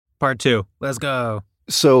Part 2. Let's go.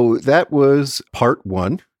 So that was part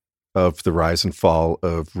 1 of the rise and fall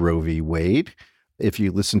of Roe v. Wade. If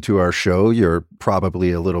you listen to our show, you're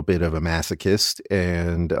probably a little bit of a masochist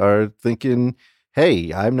and are thinking,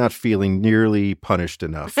 hey, I'm not feeling nearly punished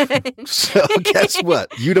enough. So guess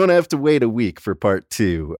what? You don't have to wait a week for part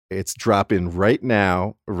 2. It's dropping right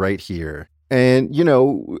now, right here. And, you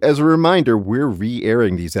know, as a reminder, we're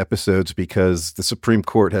re-airing these episodes because the Supreme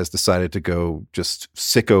Court has decided to go just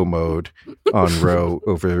sicko mode on Roe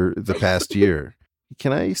over the past year.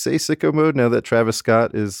 Can I say sicko mode now that Travis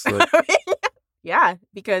Scott is like... Yeah,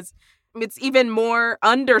 because it's even more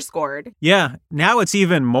underscored. Yeah, now it's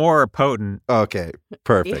even more potent. Okay,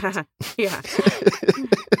 perfect. Yeah.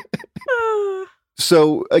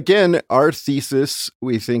 So again, our thesis,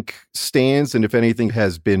 we think, stands and if anything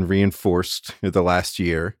has been reinforced in the last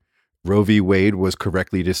year. Roe v. Wade was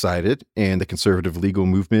correctly decided and the conservative legal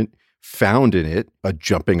movement found in it a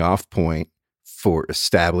jumping off point for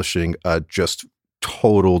establishing a just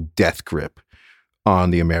total death grip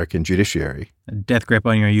on the American judiciary. A death grip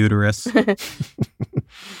on your uterus.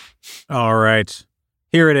 All right.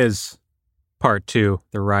 Here it is. Part 2,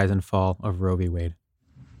 the rise and fall of Roe v. Wade.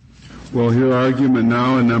 We'll hear argument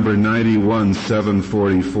now in number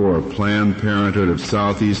 91-744, Planned Parenthood of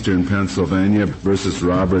Southeastern Pennsylvania versus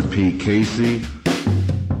Robert P. Casey.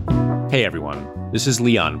 Hey everyone, this is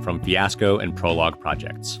Leon from Fiasco and Prologue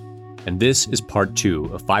Projects. And this is part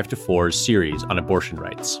 2 of 5 to 4's series on abortion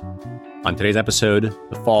rights. On today's episode,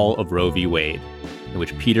 the fall of Roe v. Wade, in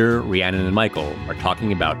which Peter, Rhiannon, and Michael are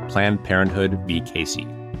talking about Planned Parenthood v. Casey,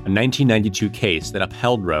 a 1992 case that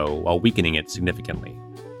upheld Roe while weakening it significantly.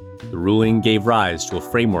 The ruling gave rise to a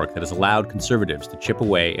framework that has allowed conservatives to chip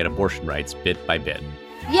away at abortion rights bit by bit.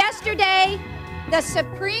 Yesterday, the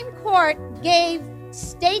Supreme Court gave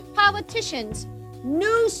state politicians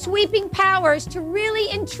new sweeping powers to really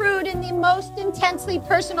intrude in the most intensely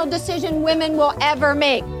personal decision women will ever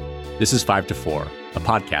make. This is 5 to 4, a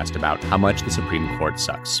podcast about how much the Supreme Court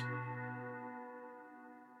sucks.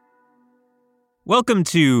 Welcome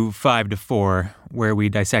to 5 to 4, where we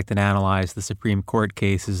dissect and analyze the Supreme Court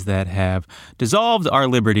cases that have dissolved our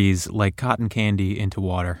liberties like cotton candy into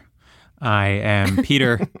water. I am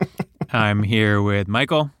Peter. I'm here with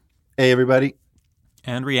Michael. Hey, everybody.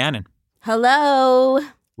 And Rhiannon. Hello.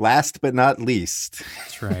 Last but not least.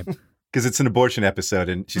 That's right. Because it's an abortion episode,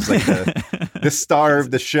 and she's like the star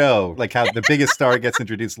of the show, like how the biggest star gets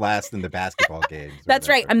introduced last in the basketball games. That's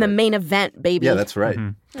right. I'm the main event, baby. Yeah, that's right.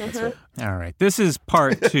 Mm-hmm. That's right. All right. This is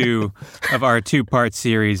part 2 of our 2-part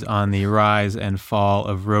series on the rise and fall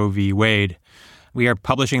of Roe v. Wade. We are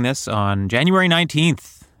publishing this on January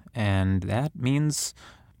 19th, and that means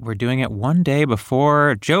we're doing it one day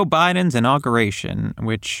before Joe Biden's inauguration,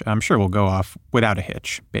 which I'm sure will go off without a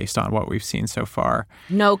hitch based on what we've seen so far.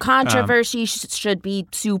 No controversy, should be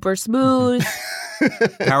super smooth.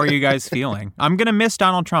 How are you guys feeling? I'm going to miss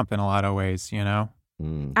Donald Trump in a lot of ways, you know?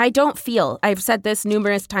 I don't feel. I've said this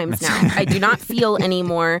numerous times now. I do not feel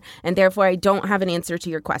anymore, and therefore I don't have an answer to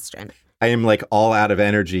your question. I am like all out of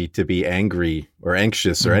energy to be angry or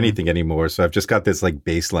anxious or anything anymore. So I've just got this like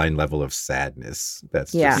baseline level of sadness.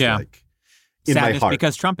 That's just like in sadness my heart.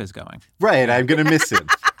 Because Trump is going. Right. I'm going to miss him.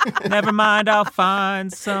 Never mind. I'll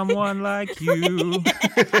find someone like you.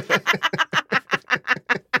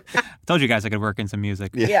 I told you guys I could work in some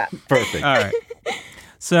music. Yeah. Perfect. All right.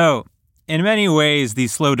 So in many ways, the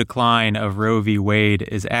slow decline of Roe v. Wade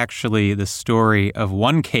is actually the story of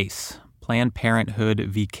one case, Planned Parenthood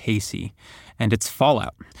v. Casey, and its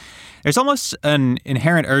fallout. There's almost an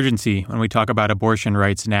inherent urgency when we talk about abortion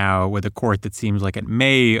rights now with a court that seems like it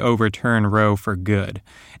may overturn Roe for good.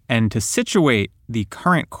 And to situate the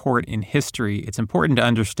current court in history, it's important to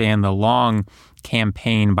understand the long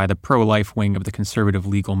campaign by the pro-life wing of the conservative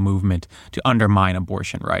legal movement to undermine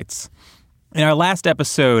abortion rights. In our last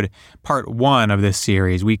episode, part 1 of this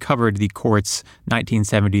series, we covered the court's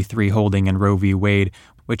 1973 holding in Roe v. Wade,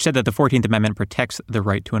 which said that the 14th Amendment protects the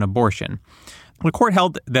right to an abortion. The court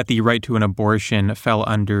held that the right to an abortion fell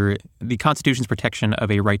under the Constitution's protection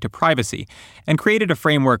of a right to privacy and created a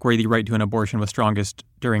framework where the right to an abortion was strongest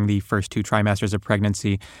during the first 2 trimesters of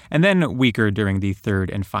pregnancy and then weaker during the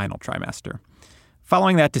 3rd and final trimester.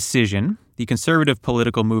 Following that decision, the conservative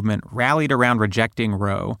political movement rallied around rejecting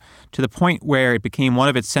Roe to the point where it became one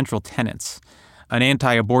of its central tenets. An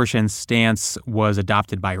anti-abortion stance was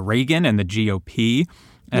adopted by Reagan and the GOP.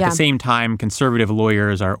 At the same time, conservative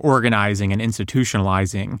lawyers are organizing and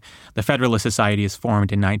institutionalizing. The Federalist Society is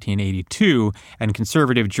formed in 1982, and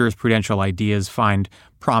conservative jurisprudential ideas find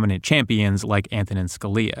prominent champions like Antonin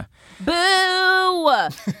Scalia. Boo!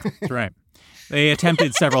 That's right. They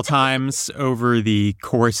attempted several times over the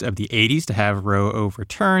course of the 80s to have Roe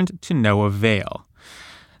overturned, to no avail.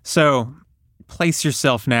 So place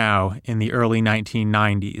yourself now in the early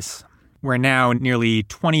 1990s. We're now nearly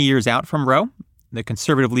 20 years out from Roe. The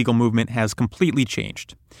conservative legal movement has completely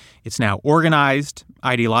changed. It's now organized,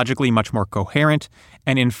 ideologically much more coherent,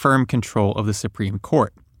 and in firm control of the Supreme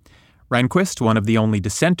Court. Rehnquist, one of the only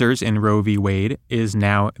dissenters in Roe v. Wade, is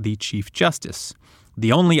now the Chief Justice.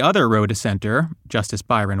 The only other Roe dissenter, Justice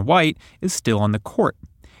Byron White, is still on the court.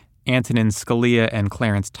 Antonin Scalia and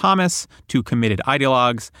Clarence Thomas, two committed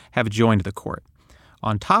ideologues, have joined the court.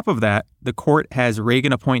 On top of that, the court has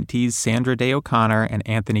Reagan appointees Sandra Day O'Connor and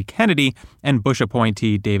Anthony Kennedy and Bush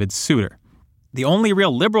appointee David Souter. The only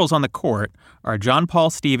real liberals on the court are John Paul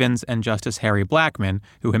Stevens and Justice Harry Blackmun,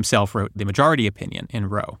 who himself wrote the majority opinion in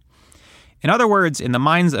Roe. In other words, in the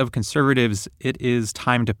minds of conservatives, it is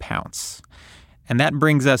time to pounce. And that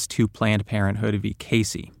brings us to Planned Parenthood v.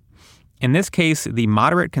 Casey. In this case, the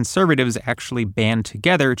moderate conservatives actually band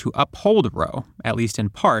together to uphold Roe, at least in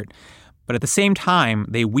part, but at the same time,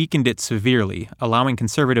 they weakened it severely, allowing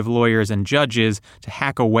conservative lawyers and judges to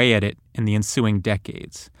hack away at it in the ensuing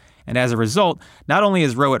decades. And as a result, not only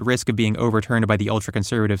is Roe at risk of being overturned by the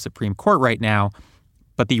ultra-conservative Supreme Court right now,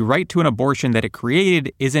 but the right to an abortion that it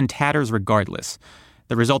created is in tatters regardless,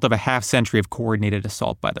 the result of a half-century of coordinated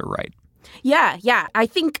assault by the right. Yeah. I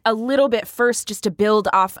think a little bit first, just to build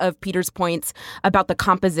off of Peter's points about the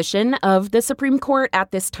composition of the Supreme Court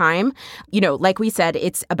at this time. Like we said,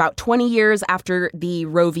 it's about 20 years after the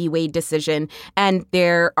Roe v. Wade decision, and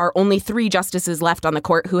there are only 3 justices left on the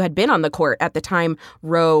court who had been on the court at the time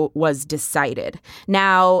Roe was decided.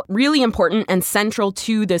 Now, really important and central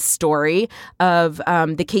to this story of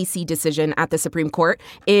the Casey decision at the Supreme Court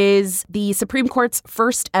is the Supreme Court's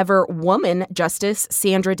first ever woman justice,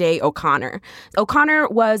 Sandra Day O'Connor. O'Connor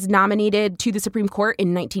was nominated to the Supreme Court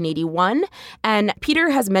in 1981, and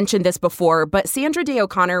Peter has mentioned this before, but Sandra Day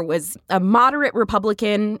O'Connor was a moderate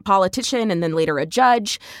Republican politician and then later a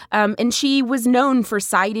judge, and she was known for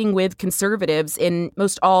siding with conservatives in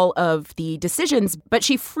most all of the decisions, but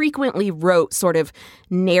she frequently wrote sort of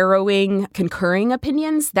narrowing, concurring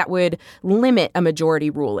opinions that would limit a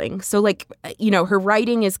majority ruling. So, her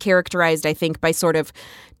writing is characterized, I think, by sort of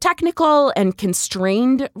technical and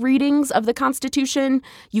constrained readings of the Constitution.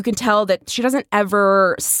 You can tell that she doesn't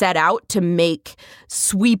ever set out to make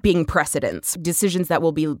sweeping precedents, decisions that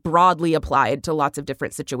will be broadly applied to lots of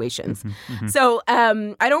different situations. So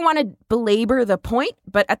I don't want to belabor the point,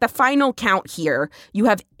 but at the final count here, you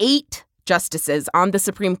have 8 justices on the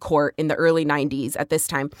Supreme Court in the early 90s at this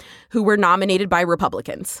time who were nominated by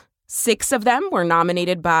Republicans. 6 of them were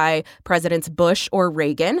nominated by Presidents Bush or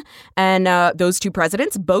Reagan, and those 2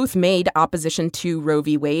 presidents both made opposition to Roe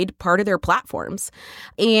v. Wade part of their platforms.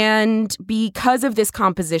 And because of this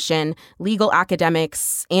composition, legal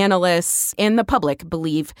academics, analysts, and the public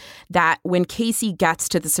believe that when Casey gets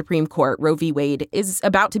to the Supreme Court, Roe v. Wade is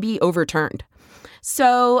about to be overturned.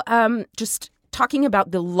 So just talking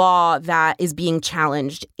about the law that is being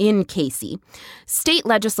challenged in Casey. State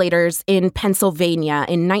legislators in Pennsylvania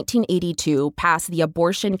in 1982 passed the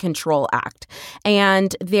Abortion Control Act,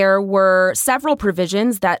 and there were several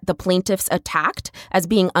provisions that the plaintiffs attacked as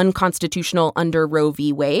being unconstitutional under Roe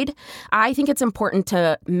v. Wade. I think it's important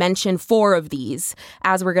to mention 4 of these.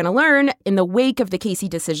 As we're going to learn, in the wake of the Casey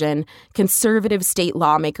decision, conservative state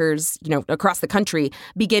lawmakers, across the country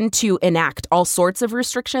begin to enact all sorts of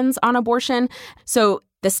restrictions on abortion. So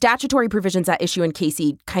the statutory provisions at issue in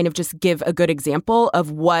Casey kind of just give a good example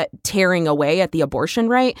of what tearing away at the abortion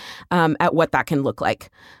right, at what that can look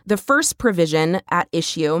like. The first provision at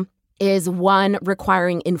issue is one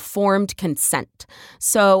requiring informed consent.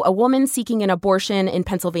 So a woman seeking an abortion in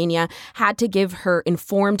Pennsylvania had to give her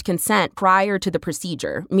informed consent prior to the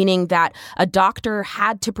procedure, meaning that a doctor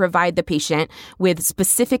had to provide the patient with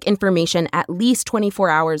specific information at least 24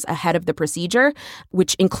 hours ahead of the procedure,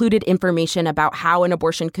 which included information about how an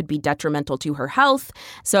abortion could be detrimental to her health.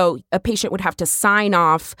 So a patient would have to sign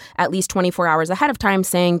off at least 24 hours ahead of time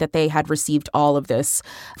saying that they had received all of this,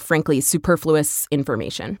 frankly, superfluous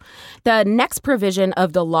information. The next provision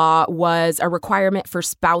of the law was a requirement for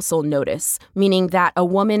spousal notice, meaning that a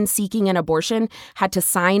woman seeking an abortion had to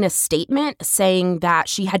sign a statement saying that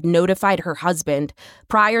she had notified her husband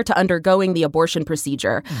prior to undergoing the abortion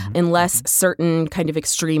procedure, unless certain kind of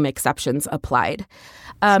extreme exceptions applied.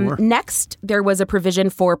 Sure. Next, there was a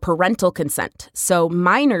provision for parental consent. So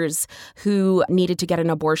minors who needed to get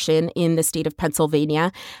an abortion in the state of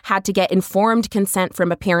Pennsylvania had to get informed consent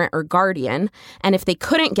from a parent or guardian. And if they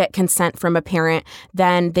couldn't get consent from a parent,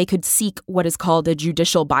 then they could seek what is called a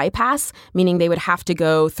judicial bypass, meaning they would have to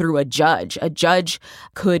go through a judge. A judge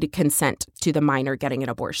could consent to the minor getting an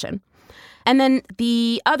abortion. And then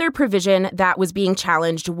the other provision that was being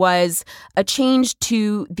challenged was a change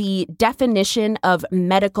to the definition of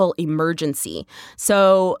medical emergency.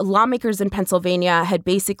 So lawmakers in Pennsylvania had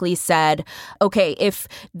basically said, okay, if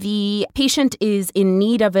the patient is in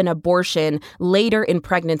need of an abortion later in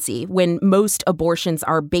pregnancy, when most abortions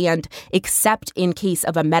are banned except in case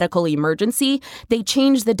of a medical emergency, they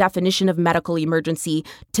changed the definition of medical emergency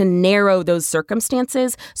to narrow those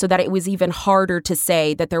circumstances so that it was even harder to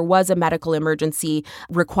say that there was a medical emergency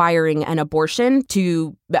requiring an abortion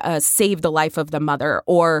to save the life of the mother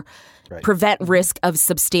or prevent risk of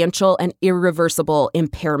substantial and irreversible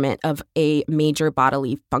impairment of a major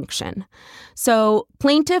bodily function. So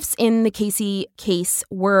plaintiffs in the Casey case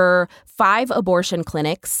were 5 abortion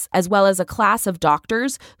clinics, as well as a class of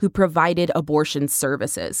doctors who provided abortion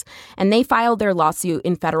services. And they filed their lawsuit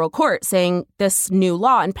in federal court saying this new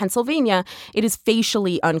law in Pennsylvania, it is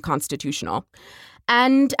facially unconstitutional.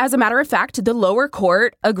 And as a matter of fact, the lower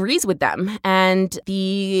court agrees with them. And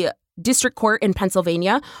the district court in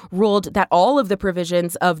Pennsylvania ruled that all of the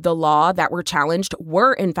provisions of the law that were challenged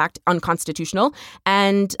were, in fact, unconstitutional.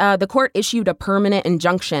 And the court issued a permanent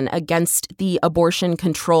injunction against the Abortion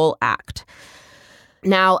Control Act.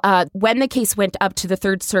 Now, when the case went up to the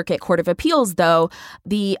Third Circuit Court of Appeals, though,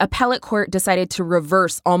 the appellate court decided to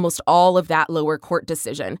reverse almost all of that lower court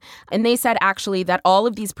decision. And they said, actually, that all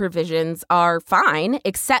of these provisions are fine,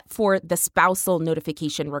 except for the spousal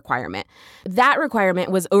notification requirement. That requirement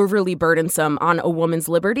was overly burdensome on a woman's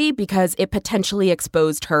liberty because it potentially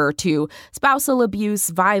exposed her to spousal abuse,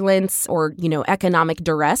 violence, or, economic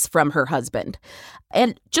duress from her husband.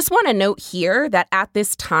 And just want to note here that at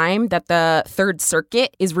this time that the Third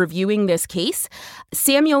Circuit is reviewing this case,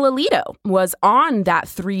 Samuel Alito was on that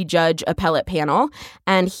 3-judge appellate panel,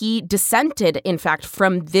 and he dissented, in fact,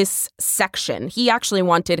 from this section. He actually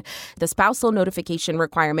wanted the spousal notification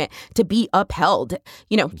requirement to be upheld.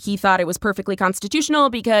 He thought it was perfectly constitutional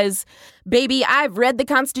because, baby, I've read the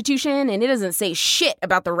Constitution, and it doesn't say shit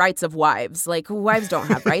about the rights of wives. Like, wives don't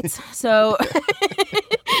have rights. So...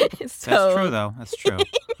 That's true, though. That's true.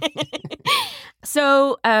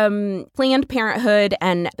 So Planned Parenthood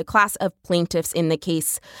and the class of plaintiffs in the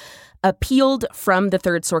case appealed from the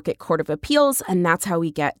Third Circuit Court of Appeals, and that's how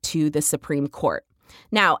we get to the Supreme Court.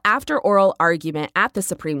 Now, after oral argument at the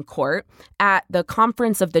Supreme Court, at the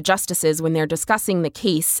conference of the justices when they're discussing the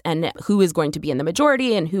case and who is going to be in the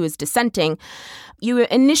majority and who is dissenting, you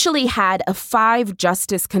initially had a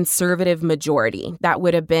 5-justice conservative majority. That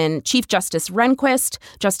would have been Chief Justice Rehnquist,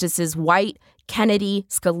 Justices White, Kennedy,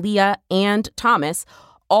 Scalia, and Thomas,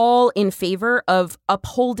 all in favor of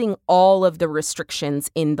upholding all of the restrictions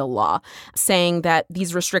in the law, saying that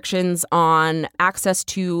these restrictions on access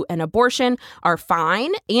to an abortion are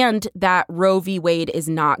fine and that Roe v. Wade is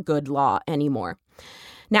not good law anymore.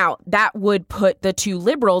 Now, that would put the 2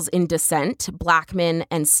 liberals in dissent, Blackmun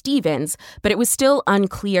and Stevens, but it was still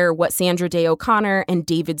unclear what Sandra Day O'Connor and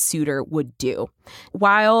David Souter would do.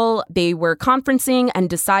 While they were conferencing and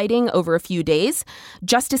deciding over a few days,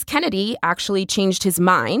 Justice Kennedy actually changed his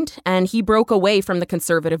mind and he broke away from the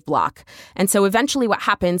conservative bloc. And so eventually what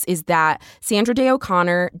happens is that Sandra Day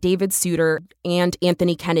O'Connor, David Souter, and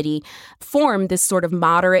Anthony Kennedy form this sort of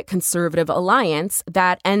moderate conservative alliance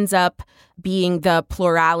that ends up being the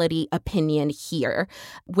plurality opinion here,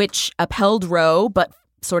 which upheld Roe, but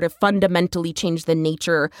sort of fundamentally changed the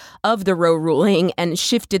nature of the Roe ruling and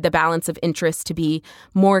shifted the balance of interest to be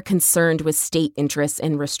more concerned with state interests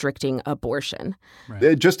in restricting abortion.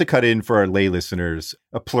 Right. Just to cut in for our lay listeners,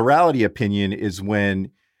 a plurality opinion is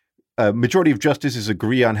when a majority of justices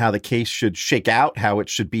agree on how the case should shake out, how it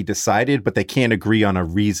should be decided, but they can't agree on a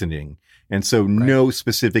reasoning. And so no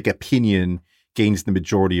specific opinion gains the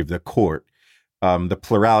majority of the court. The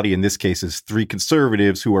plurality in this case is 3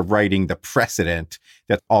 conservatives who are writing the precedent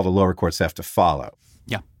that all the lower courts have to follow.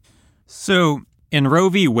 Yeah. So in Roe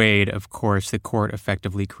v. Wade, of course, the court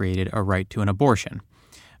effectively created a right to an abortion.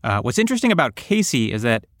 What's interesting about Casey is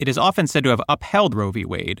that it is often said to have upheld Roe v.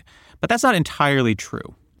 Wade, but that's not entirely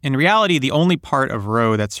true. In reality, the only part of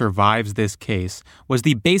Roe that survives this case was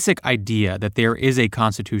the basic idea that there is a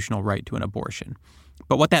constitutional right to an abortion.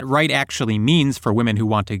 But what that right actually means for women who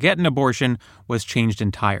want to get an abortion was changed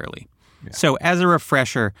entirely. Yeah. So as a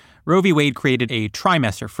refresher, Roe v. Wade created a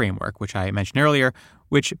trimester framework, which I mentioned earlier,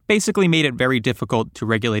 which basically made it very difficult to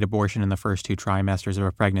regulate abortion in the first 2 trimesters of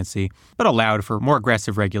a pregnancy, but allowed for more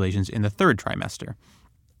aggressive regulations in the 3rd trimester.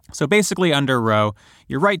 So basically under Roe,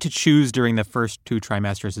 your right to choose during the first 2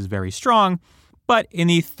 trimesters is very strong, But in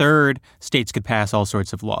the third, states could pass all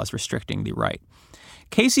sorts of laws restricting the right.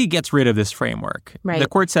 Casey gets rid of this framework. Right. The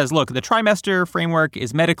court says, look, the trimester framework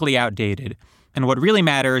is medically outdated, and what really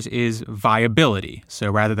matters is viability.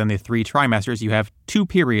 So rather than the 3 trimesters, you have 2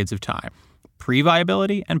 periods of time,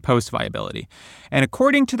 pre-viability and post-viability. And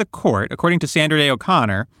according to the court, according to Sandra Day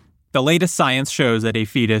O'Connor, the latest science shows that a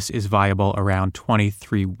fetus is viable around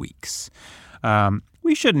 23 weeks.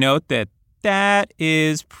 We should note that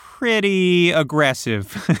is pretty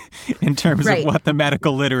aggressive in terms of what the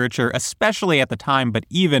medical literature, especially at the time, but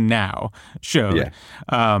even now, showed.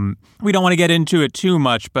 Yeah. We don't want to get into it too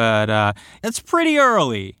much, but it's pretty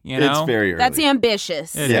early, you know? It's very early. That's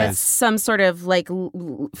ambitious. That's some sort of like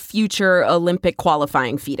future Olympic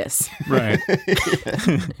qualifying fetus. Right.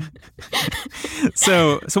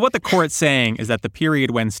 So what the court's saying is that the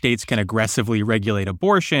period when states can aggressively regulate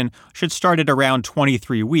abortion should start at around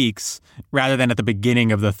 23 weeks rather than at the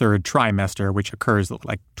beginning of the third trimester, which occurs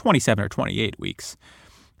like 27 or 28 weeks.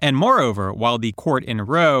 And moreover, while the court in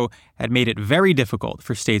Roe had made it very difficult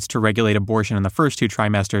for states to regulate abortion in the first 2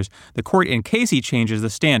 trimesters, the court in Casey changes the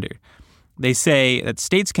standard. They say that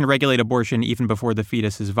states can regulate abortion even before the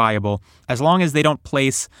fetus is viable, as long as they don't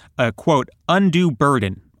place a, quote, undue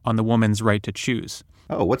burden on the woman's right to choose.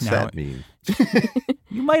 Oh, what's that mean?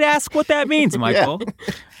 You might ask what that means, Michael.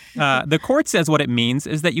 The court says what it means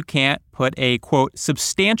is that you can't put a, quote,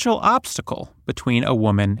 substantial obstacle between a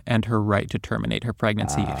woman and her right to terminate her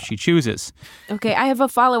pregnancy if she chooses. Okay, I have a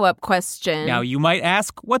follow-up question. Now, you might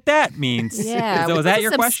ask what that means. Yeah, is that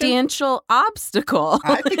your question? Substantial obstacle.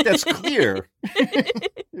 I think that's clear.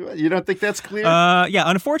 You don't think that's clear? Yeah,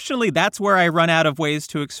 unfortunately, that's where I run out of ways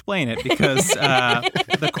to explain it because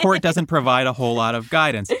the court doesn't provide a whole lot of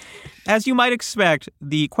guidance. As you might expect,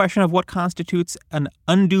 the question of what constitutes an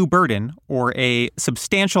undue burden or a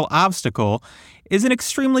substantial obstacle is an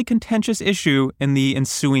extremely contentious issue in the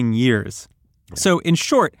ensuing years. Yeah. So, in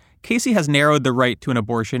short, Casey has narrowed the right to an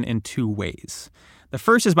abortion in 2 ways. The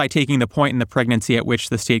first is by taking the point in the pregnancy at which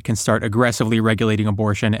the state can start aggressively regulating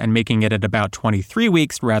abortion and making it at about 23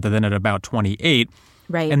 weeks rather than at about 28.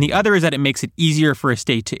 Right. And the other is that it makes it easier for a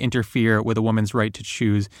state to interfere with a woman's right to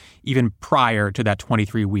choose even prior to that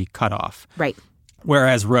 23-week cutoff. Right.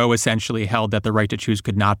 Whereas Roe essentially held that the right to choose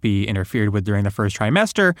could not be interfered with during the first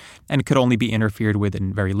trimester and could only be interfered with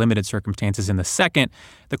in very limited circumstances in the second.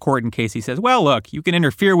 The court in Casey says, well, look, you can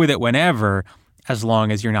interfere with it whenever as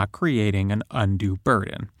long as you're not creating an undue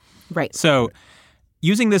burden. Right. So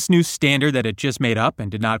using this new standard that it just made up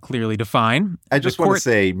and did not clearly define. I just want to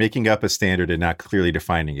say making up a standard and not clearly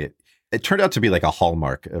defining it. It turned out to be like a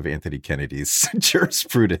hallmark of Anthony Kennedy's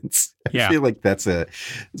jurisprudence. I feel like it's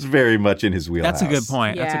very much in his wheelhouse. That's a good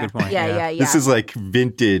point. Yeah. That's a good point. Yeah. This is like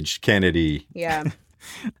vintage Kennedy. Yeah.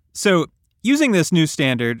 So using this new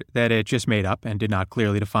standard that it just made up and did not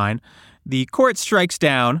clearly define, the court strikes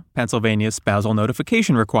down Pennsylvania's spousal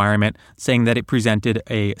notification requirement, saying that it presented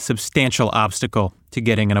a substantial obstacle to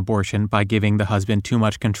getting an abortion by giving the husband too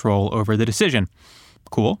much control over the decision.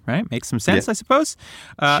 Cool, right? Makes some sense, I suppose.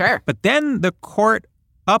 Sure. But then the court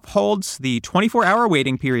upholds the 24-hour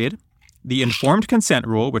waiting period, the informed consent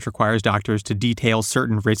rule, which requires doctors to detail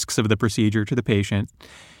certain risks of the procedure to the patient,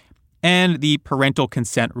 and the parental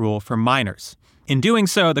consent rule for minors. In doing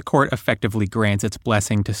so, the court effectively grants its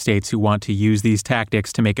blessing to states who want to use these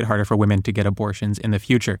tactics to make it harder for women to get abortions in the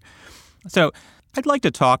future. So I'd like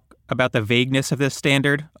to talk about the vagueness of this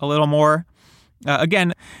standard a little more.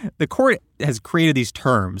 Again, the court has created these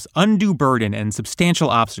terms, undue burden and substantial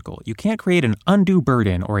obstacle. You can't create an undue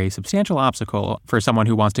burden or a substantial obstacle for someone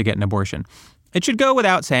who wants to get an abortion. It should go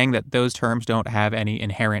without saying that those terms don't have any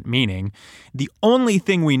inherent meaning. The only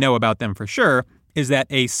thing we know about them for sure is that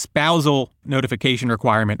a spousal notification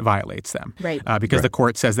requirement violates them. Right. Because the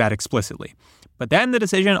court says that explicitly. But then the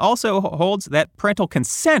decision also holds that parental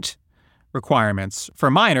consent requirements for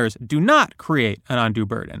minors do not create an undue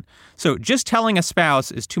burden. So just telling a spouse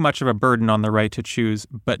is too much of a burden on the right to choose,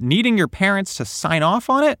 but needing your parents to sign off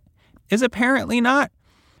on it is apparently not.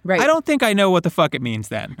 Right. I don't think I know what the fuck it means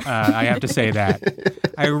then. I have to say that.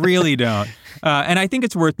 I really don't. And I think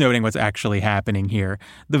it's worth noting what's actually happening here.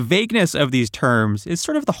 The vagueness of these terms is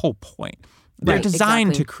sort of the whole point. They're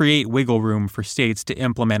designed to create wiggle room for states to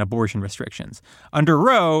implement abortion restrictions. Under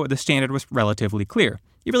Roe, the standard was relatively clear.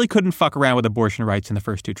 You really couldn't fuck around with abortion rights in the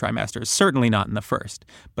first 2 trimesters, certainly not in the first.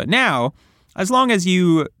 But now, as long as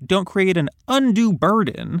you don't create an undue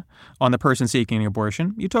burden on the person seeking an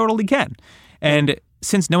abortion, you totally can. And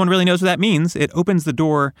since no one really knows what that means, it opens the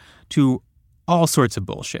door to all sorts of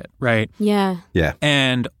bullshit, right? Yeah. Yeah.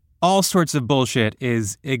 And all sorts of bullshit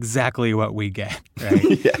is exactly what we get, right?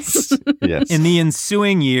 Yes. Yes. In the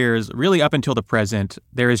ensuing years, really up until the present,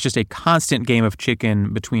 there is just a constant game of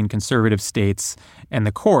chicken between conservative states and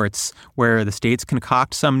the courts, where the states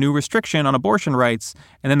concoct some new restriction on abortion rights,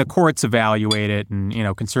 and then the courts evaluate it, and,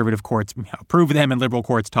 conservative courts approve them and liberal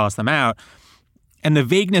courts toss them out. And the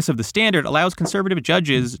vagueness of the standard allows conservative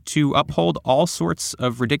judges to uphold all sorts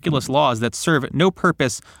of ridiculous laws that serve no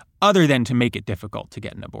purpose other than to make it difficult to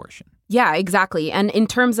get an abortion. Yeah, exactly. And in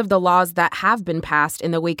terms of the laws that have been passed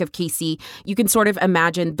in the wake of Casey, you can sort of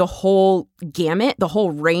imagine the whole gamut, the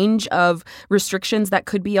whole range of restrictions that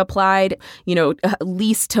could be applied,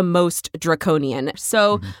 least to most draconian.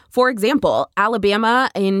 So, for example,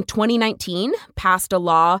 Alabama in 2019 passed a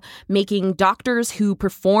law making doctors who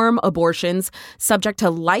perform abortions subject to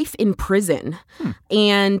life in prison.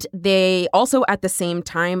 And they also, at the same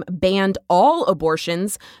time, banned all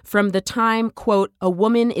abortions from the time, quote, a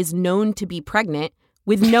woman is known to be pregnant,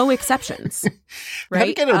 with no exceptions. Right? How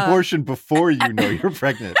to get an abortion before you know you're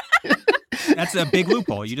pregnant. That's a big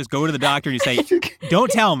loophole. You just go to the doctor and you say, don't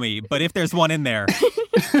tell me, but if there's one in there.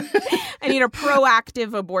 I need a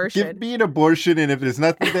proactive abortion. Give me an abortion, and if there's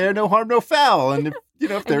nothing there, no harm, no foul. And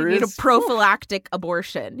if there is, need a prophylactic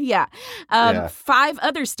abortion. Yeah. 5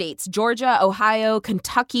 other states, Georgia, Ohio,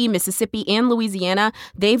 Kentucky, Mississippi, and Louisiana,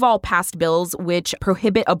 they've all passed bills which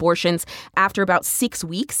prohibit abortions after about 6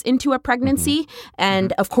 weeks into a pregnancy.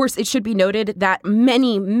 And of course, it should be noted that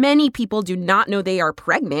many, many people do not know they are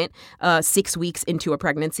pregnant 6 weeks into a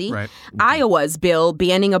pregnancy. Right. Iowa's bill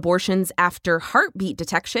banning abortions after heartbeat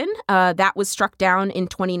detection, that was struck down in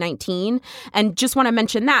 2019. And just want to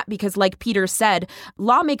mention that because, like Peter said,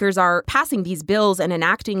 lawmakers are passing these bills and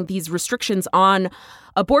enacting these restrictions on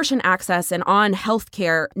abortion access and on health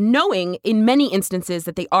care, knowing in many instances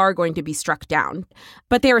that they are going to be struck down.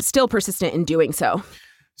 But they are still persistent in doing so.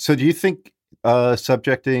 So do you think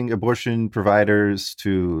subjecting abortion providers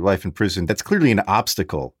to life in prison, that's clearly an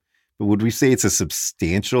obstacle, but would we say it's a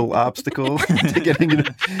substantial obstacle to getting it?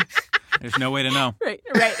 There's no way to know. Right,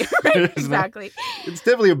 exactly. It's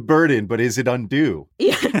definitely a burden, but is it undue?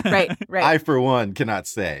 Yeah, right. I, for one, cannot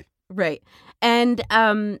say. Right. And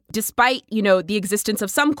despite, the existence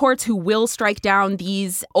of some courts who will strike down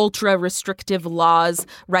these ultra-restrictive laws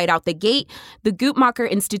right out the gate, the Guttmacher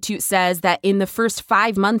Institute says that in the first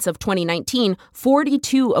 5 months of 2019,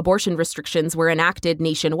 42 abortion restrictions were enacted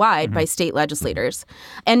nationwide by state legislators.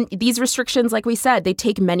 And these restrictions, like we said, they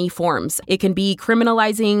take many forms. It can be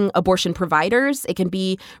criminalizing abortion providers. It can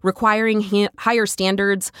be requiring higher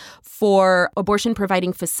standards for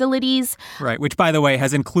abortion-providing facilities. Right, which, by the way,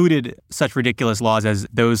 has included such ridiculous laws as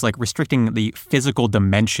those like restricting the physical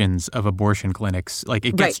dimensions of abortion clinics. Like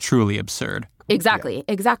it gets truly absurd.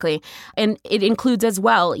 Exactly. And it includes as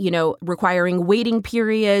well, requiring waiting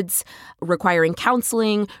periods, requiring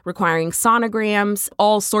counseling, requiring sonograms,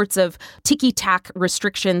 all sorts of ticky-tack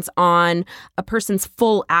restrictions on a person's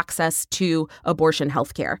full access to abortion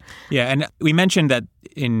health care. Yeah, and we mentioned that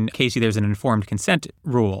in Casey there's an informed consent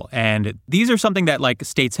rule, and these are something that like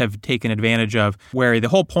states have taken advantage of, where the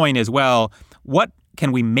whole point is, well, what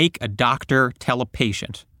can we make a doctor tell a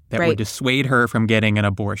patient that would dissuade her from getting an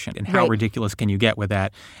abortion? And how ridiculous can you get with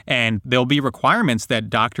that? And there'll be requirements that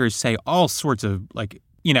doctors say all sorts of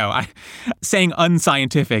saying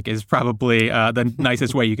unscientific is probably the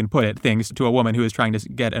nicest way you can put it, things to a woman who is trying to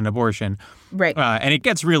get an abortion. Right. And it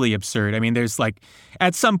gets really absurd. I mean, there's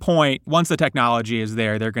at some point, once the technology is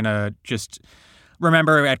there, they're going to just...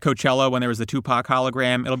 Remember at Coachella when there was the Tupac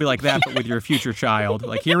hologram? It'll be like that, but with your future child.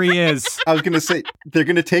 Like, here he is. I was going to say, they're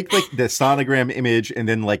going to take the sonogram image and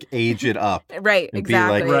then age it up. Right,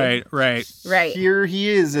 exactly. Right. Here he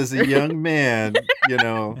is as a young man,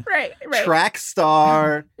 Right. track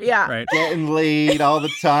star. Yeah. Right. Getting laid all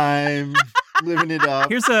the time. Living it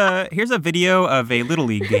up. Here's a video of a Little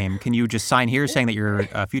League game. Can you just sign here saying that your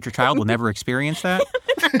future child will never experience that?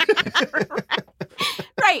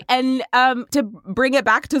 Right. And to bring it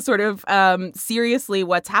back to sort of seriously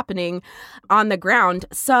what's happening on the ground,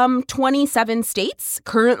 some 27 states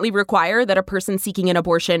currently require that a person seeking an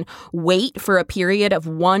abortion wait for a period of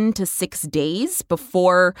 1 to 6 days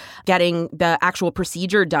before getting the actual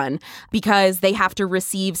procedure done, because they have to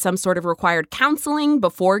receive some sort of required counseling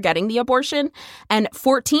before getting the abortion. And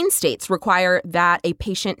 14 states require that a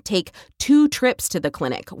patient take 2 trips to the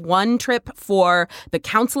clinic, 1 trip for the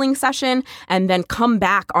counseling session and then come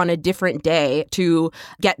back back on a different day to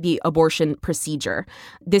get the abortion procedure.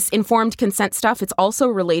 This informed consent stuff, it's also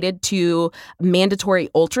related to mandatory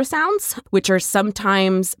ultrasounds, which are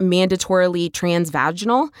sometimes mandatorily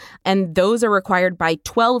transvaginal. And those are required by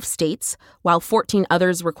 12 states, while 14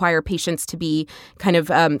 others require patients to be kind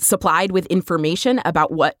of supplied with information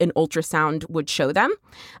about what an ultrasound would show them.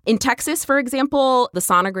 In Texas, for example, the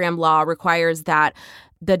sonogram law requires that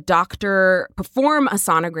the doctor perform a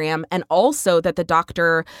sonogram and also that the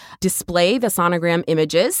doctor display the sonogram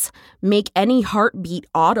images, make any heartbeat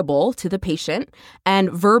audible to the patient,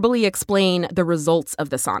 and verbally explain the results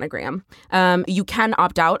of the sonogram. You can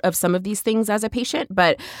opt out of some of these things as a patient,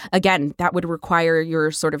 but again, that would require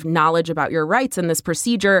your sort of knowledge about your rights in this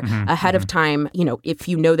procedure ahead of time, if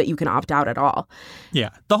you know that you can opt out at all. Yeah.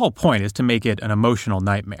 The whole point is to make it an emotional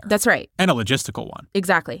nightmare. That's right. And a logistical one.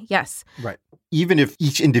 Exactly. Yes. Right. Even if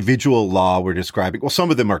each individual law we're describing, well, some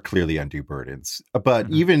of them are clearly undue burdens, but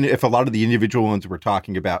even if a lot of the individual ones we're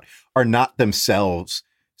talking about are not themselves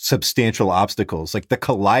substantial obstacles, like the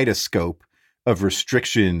kaleidoscope of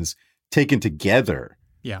restrictions taken together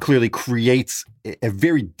clearly creates a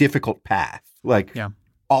very difficult path.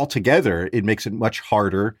 Altogether, it makes it much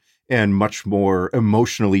harder and much more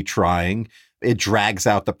emotionally trying. It drags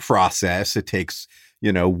out the process. It takes,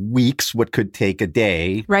 weeks, what could take a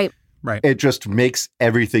day. Right. Right. It just makes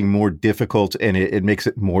everything more difficult, and it makes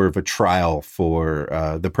it more of a trial for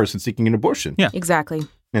the person seeking an abortion. Yeah. Exactly.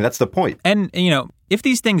 And that's the point. And, if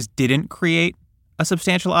these things didn't create a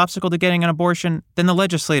substantial obstacle to getting an abortion, then the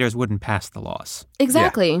legislators wouldn't pass the laws.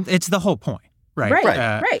 Exactly. Yeah. It's the whole point, right?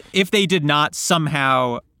 Right. If they did not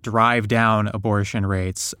somehow drive down abortion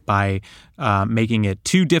rates by making it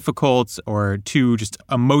too difficult or too just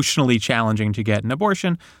emotionally challenging to get an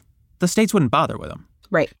abortion, the states wouldn't bother with them.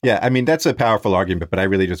 Right. Yeah, I mean, that's a powerful argument, but I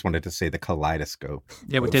really just wanted to say the kaleidoscope.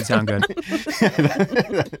 Yeah, it did sound good.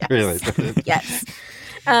 Really. Yes.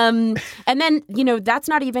 And then, that's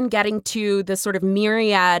not even getting to the sort of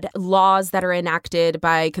myriad laws that are enacted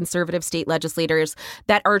by conservative state legislators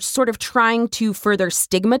that are sort of trying to further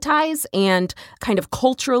stigmatize and kind of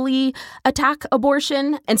culturally attack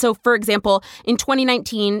abortion. And so, for example, in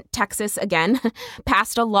 2019, Texas, again,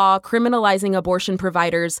 passed a law criminalizing abortion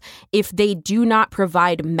providers if they do not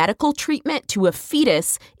provide medical treatment to a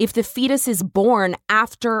fetus if the fetus is born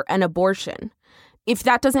after an abortion. If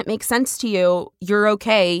that doesn't make sense to you, you're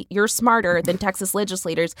okay. You're smarter than Texas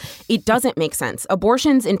legislators. It doesn't make sense.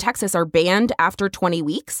 Abortions in Texas are banned after 20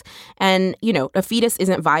 weeks. And, a fetus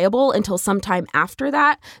isn't viable until sometime after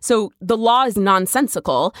that. So the law is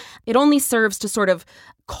nonsensical. It only serves to sort of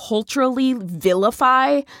culturally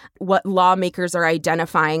vilify what lawmakers are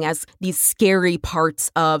identifying as these scary parts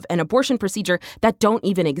of an abortion procedure that don't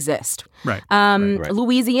even exist. Right.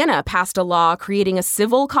 Louisiana passed a law creating a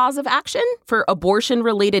civil cause of action for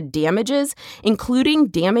abortion-related damages, including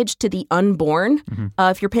damage to the unborn.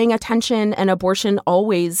 If you're paying attention, an abortion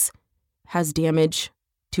always has damage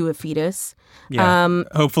to a fetus. Yeah.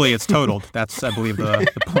 Hopefully it's totaled. That's, I believe, the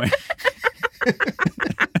point.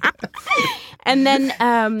 And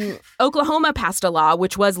then Oklahoma passed a law,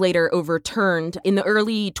 which was later overturned in the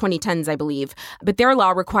early 2010s, I believe. But their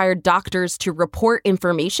law required doctors to report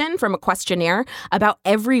information from a questionnaire about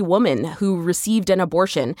every woman who received an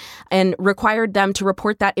abortion and required them to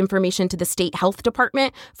report that information to the state health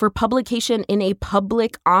department for publication in a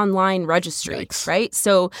public online registry. Yikes. Right?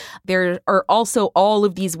 So there are also all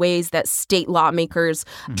of these ways that state lawmakers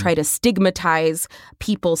try to stigmatize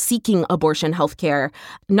people seeking abortion health care,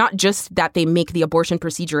 not just that they make the abortion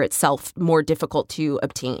procedure itself more difficult to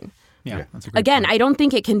obtain. Yeah, that's a great Again, point. I don't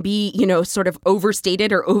think it can be, sort of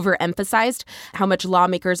overstated or overemphasized how much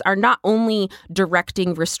lawmakers are not only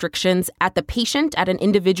directing restrictions at the patient, at an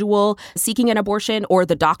individual seeking an abortion or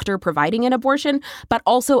the doctor providing an abortion, but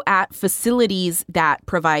also at facilities that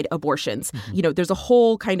provide abortions. There's a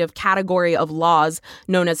whole kind of category of laws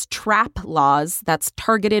known as TRAP laws, that's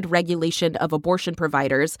targeted regulation of abortion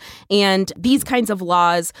providers. And these kinds of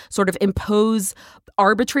laws sort of impose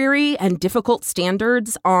arbitrary and difficult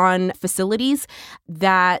standards on facilities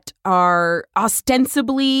that are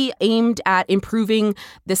ostensibly aimed at improving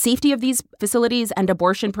the safety of these facilities and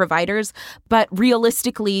abortion providers. But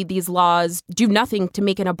realistically, these laws do nothing to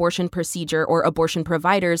make an abortion procedure or abortion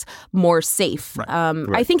providers more safe. Right.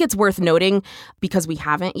 I think it's worth noting, because we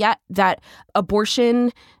haven't yet, that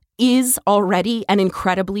abortion is already an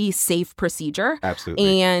incredibly safe procedure.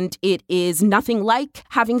 Absolutely. And it is nothing like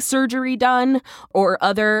having surgery done or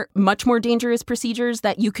other much more dangerous procedures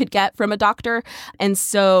that you could get from a doctor. And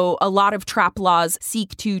so a lot of TRAP laws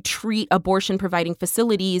seek to treat abortion providing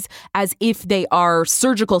facilities as if they are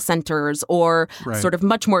surgical centers or sort of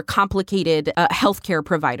much more complicated healthcare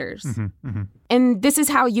providers. And this is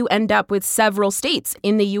how you end up with several states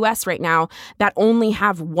in the U.S. right now that only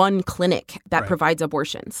have one clinic that provides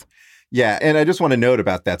abortions. Yeah, and I just want to note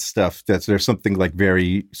about that stuff that there's something like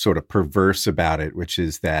very sort of perverse about it, which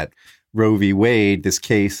is that Roe v. Wade, this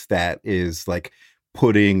case that is like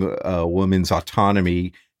putting a woman's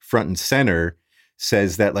autonomy front and center,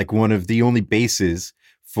 says that like one of the only bases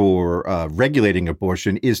for regulating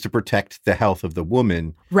abortion is to protect the health of the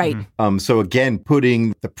woman. Right. So again,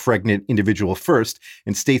 putting the pregnant individual first,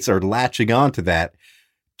 and states are latching onto that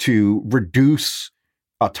to reduce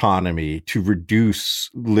autonomy, to reduce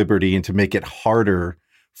liberty, and to make it harder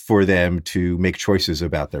for them to make choices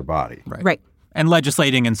about their body. Right. And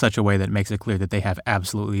legislating in such a way that makes it clear that they have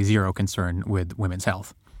absolutely zero concern with women's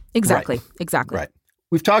health. Exactly. Right.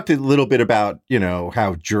 We've talked a little bit about,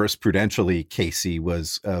 how jurisprudentially Casey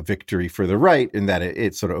was a victory for the right and that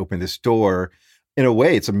it sort of opened this door. In a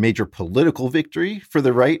way, it's a major political victory for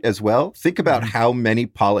the right as well. Think about how many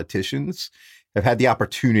politicians have had the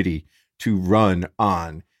opportunity to run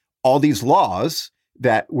on all these laws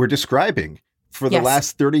that we're describing. For the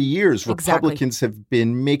last 30 years, Republicans have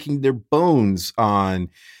been making their bones on,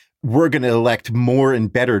 we're going to elect more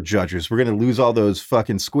and better judges. We're going to lose all those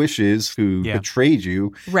fucking squishes who betrayed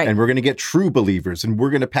you. Right. And we're going to get true believers. And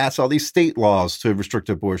we're going to pass all these state laws to restrict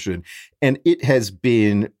abortion. And it has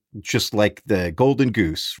been just like the golden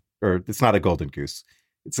goose, or it's not a golden goose.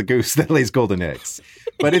 It's a goose that lays golden eggs.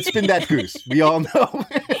 But it's been that goose. We all know.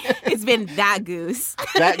 It's been that goose.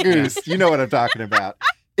 That goose. You know what I'm talking about.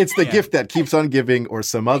 It's the gift that keeps on giving, or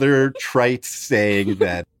some other trite saying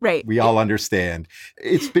that we all understand.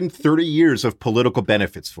 It's been 30 years of political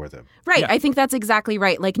benefits for them. Right. Yeah. I think that's exactly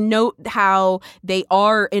right. Like, note how they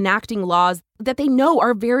are enacting laws that they know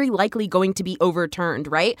are very likely going to be overturned,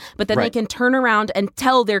 right? But then they can turn around and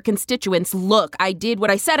tell their constituents, look, I did what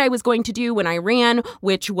I said I was going to do when I ran,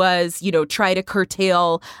 which was, try to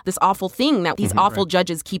curtail this awful thing that these awful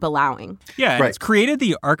judges keep allowing. Yeah, and it's created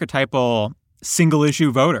the archetypal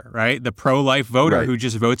single-issue voter, right? The pro-life voter who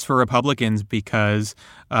just votes for Republicans because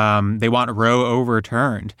they want Roe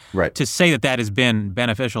overturned. Right. To say that has been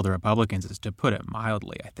beneficial to Republicans is to put it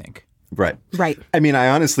mildly, I think. Right. I mean, I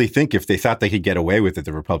honestly think if they thought they could get away with it,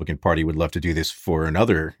 the Republican Party would love to do this for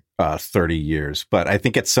another 30 years. But I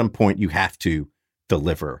think at some point you have to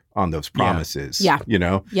deliver on those promises. Yeah.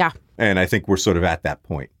 Yeah. And I think we're sort of at that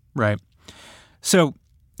point. Right. So,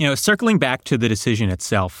 circling back to the decision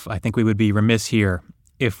itself, I think we would be remiss here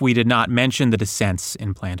if we did not mention the dissents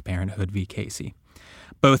in Planned Parenthood v. Casey.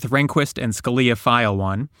 Both Rehnquist and Scalia file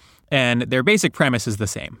one, and their basic premise is the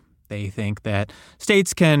same. They think that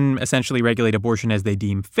states can essentially regulate abortion as they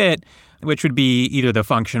deem fit, which would be either the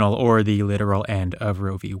functional or the literal end of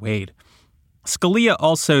Roe v. Wade. Scalia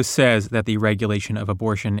also says that the regulation of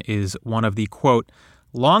abortion is one of the, quote,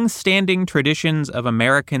 long-standing traditions of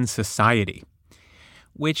American society,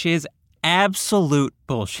 which is absolute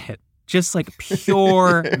bullshit. Just like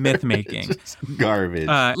pure myth-making. Just garbage.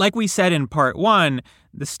 Like we said in part one,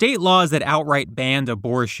 the state laws that outright banned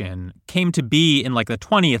abortion came to be in like the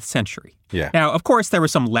 20th century. Yeah. Now, of course, there were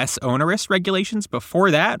some less onerous regulations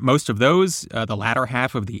before that. Most of those, the latter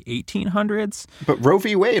half of the 1800s. But Roe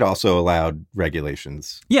v. Wade also allowed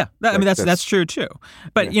regulations. Yeah, that's true too.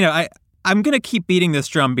 But, I'm going to keep beating this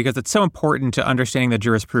drum because it's so important to understanding the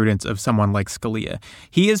jurisprudence of someone like Scalia.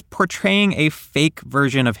 He is portraying a fake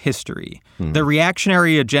version of history. The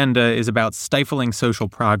reactionary agenda is about stifling social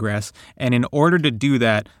progress, and in order to do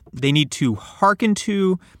that, they need to hearken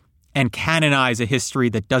to and canonize a history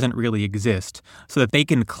that doesn't really exist so that they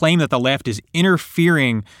can claim that the left is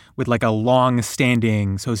interfering with like a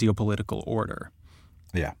long-standing sociopolitical order.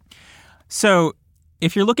 Yeah. So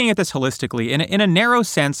if you're looking at this holistically, in a narrow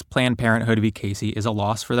sense, Planned Parenthood v. Casey is a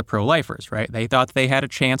loss for the pro-lifers, right? They thought they had a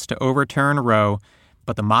chance to overturn Roe,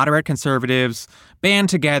 but the moderate conservatives band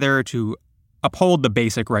together to uphold the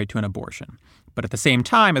basic right to an abortion. But at the same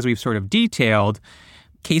time, as we've sort of detailed,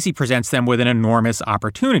 Casey presents them with an enormous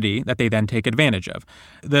opportunity that they then take advantage of.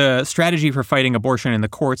 The strategy for fighting abortion in the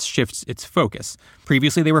courts shifts its focus.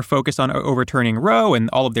 Previously, they were focused on overturning Roe, and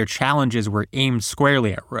all of their challenges were aimed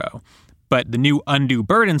squarely at Roe. But the new undue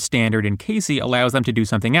burden standard in Casey allows them to do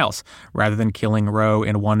something else. Rather than killing Roe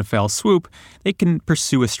in one fell swoop, they can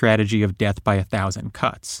pursue a strategy of death by 1,000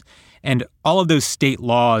 cuts. And all of those state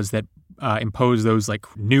laws that impose those like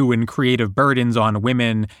new and creative burdens on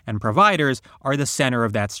women and providers are the center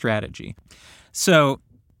of that strategy. So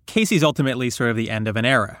Casey's ultimately sort of the end of an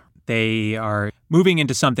era. They are moving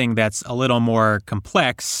into something that's a little more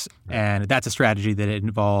complex, and that's a strategy that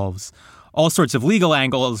involves all sorts of legal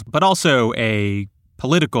angles, but also a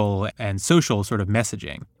political and social sort of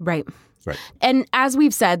messaging. Right. Right. And as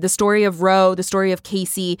we've said, the story of Roe, the story of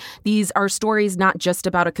Casey, these are stories not just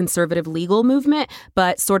about a conservative legal movement,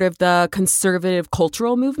 but sort of the conservative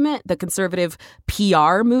cultural movement, the conservative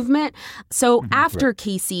PR movement. So after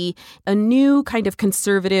Casey, a new kind of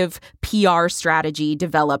conservative PR strategy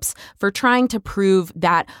develops for trying to prove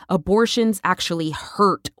that abortions actually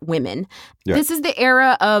hurt women. Yeah. This is the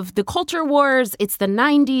era of the culture wars. It's the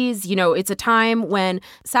 90s. You know, it's a time when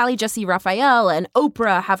Sally Jessy Raphael and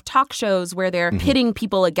Oprah have talk shows where they're pitting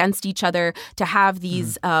people against each other to have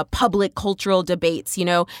these public cultural debates. You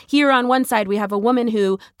know, here on one side, we have a woman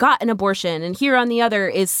who got an abortion, and here on the other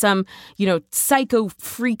is some, you know, psycho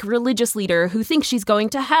freak religious leader who thinks she's going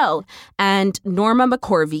to hell. And Norma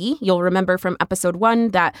McCorvey, you'll remember from episode 1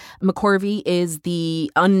 that McCorvey is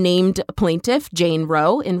the unnamed plaintiff, Jane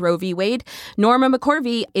Roe, in Roe v. Wade. Norma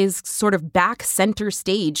McCorvey is sort of back center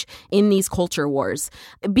stage in these culture wars.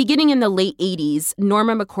 Beginning in the late 80s,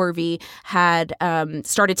 Norma McCorvey had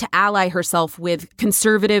started to ally herself with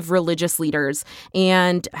conservative religious leaders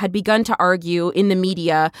and had begun to argue in the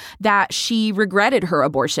media that she regretted her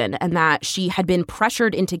abortion and that she had been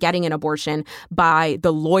pressured into getting an abortion by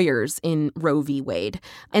the lawyers in Roe v. Wade.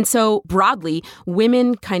 And so broadly,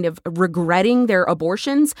 women kind of regretting their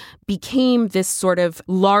abortions became this sort of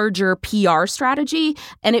larger PR strategy,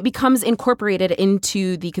 and it becomes incorporated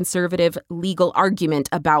into the conservative legal argument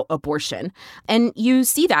about abortion. And you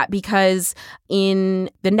see that because in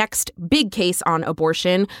the next big case on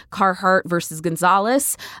abortion, Carhart versus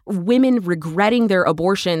Gonzalez, women regretting their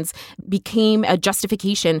abortions became a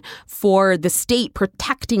justification for the state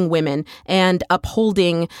protecting women and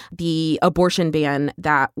upholding the abortion ban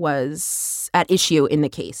that was at issue in the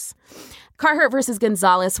case. Carhart versus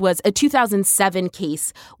Gonzalez was a 2007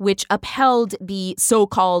 case which upheld the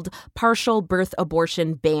so-called partial birth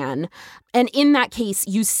abortion ban. And in that case,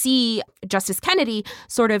 you see Justice Kennedy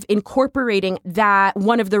sort of incorporating that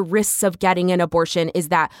one of the risks of getting an abortion is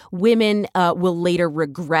that women will later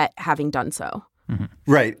regret having done so.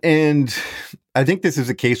 Right. And I think this is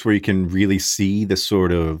a case where you can really see the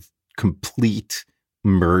sort of complete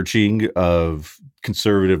merging of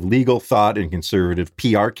conservative legal thought and conservative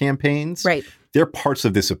PR campaigns. Right. There are parts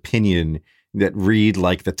of this opinion that read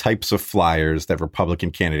like the types of flyers that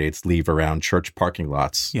Republican candidates leave around church parking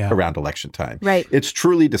lots around election time. Right. It's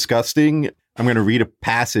truly disgusting. I'm going to read a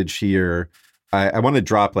passage here. I want to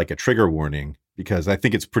drop like a trigger warning because I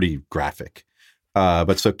think it's pretty graphic.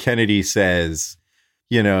 But so Kennedy says,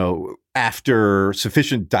 you know, after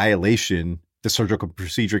sufficient dilation, the surgical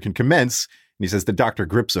procedure can commence. And he says the doctor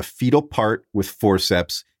grips a fetal part with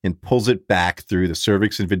forceps and pulls it back through the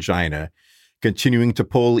cervix and vagina, continuing to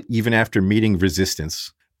pull even after meeting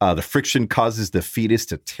resistance. The friction causes the fetus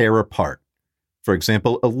to tear apart. For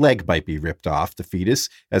example, a leg might be ripped off the fetus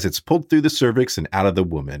as it's pulled through the cervix and out of the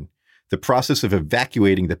woman. The process of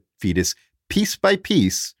evacuating the fetus piece by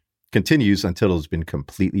piece continues until it has been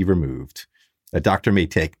completely removed. A doctor may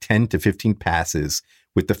take 10 to 15 passes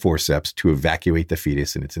with the forceps to evacuate the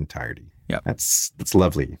fetus in its entirety. Yeah, that's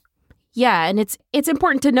lovely. Yeah, and it's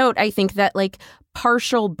important to note, I think, that like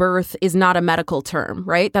partial birth is not a medical term,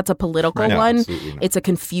 right? That's a political one. It's a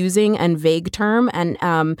confusing and vague term,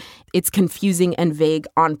 and it's confusing and vague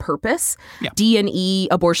on purpose. Yeah. D&E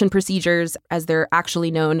abortion procedures, as they're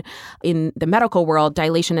actually known in the medical world,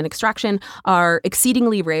 dilation and extraction, are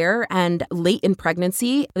exceedingly rare and late in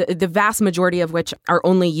pregnancy, the vast majority of which are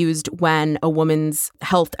only used when a woman's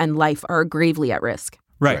health and life are gravely at risk.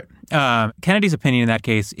 Right. Kennedy's opinion in that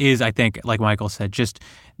case is, I think, like Michael said, just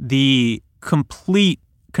the complete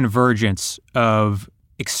convergence of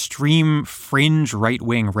extreme fringe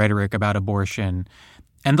right-wing rhetoric about abortion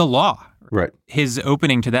and the law. Right. His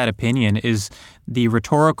opening to that opinion is the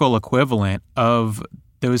rhetorical equivalent of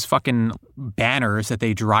those fucking banners that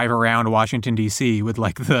they drive around Washington, D.C. with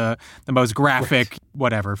like the most graphic,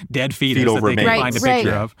 whatever, dead fetus that they can find a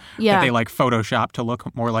picture of that they like Photoshop to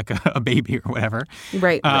look more like a baby or whatever.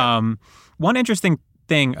 Right. One interesting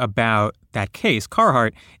thing about that case,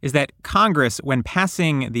 Carhart, is that Congress, when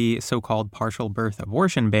passing the so-called partial birth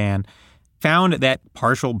abortion ban, found that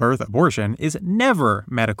partial birth abortion is never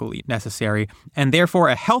medically necessary and therefore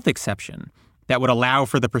a health exception that would allow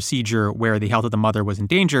for the procedure where the health of the mother was in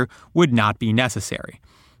danger would not be necessary.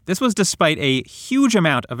 This was despite a huge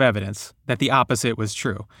amount of evidence that the opposite was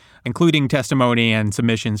true, including testimony and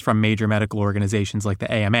submissions from major medical organizations like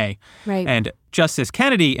the AMA. Right. And Justice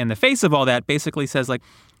Kennedy, in the face of all that, basically says, like,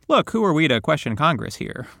 look, who are we to question Congress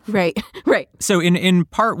here? Right, right. So in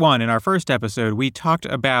part one, in our first episode, we talked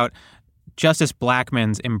about Justice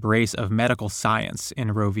Blackmun's embrace of medical science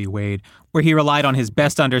in Roe v. Wade, where he relied on his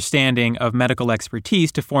best understanding of medical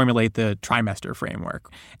expertise to formulate the trimester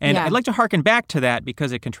framework. And I'd like to harken back to that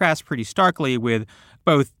because it contrasts pretty starkly with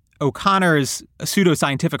both O'Connor's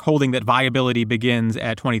pseudoscientific holding that viability begins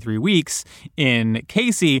at 23 weeks in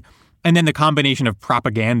Casey, and then the combination of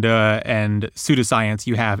propaganda and pseudoscience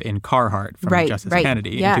you have in Carhart from Justice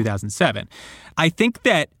Kennedy in 2007. I think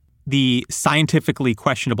that the scientifically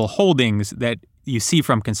questionable holdings that you see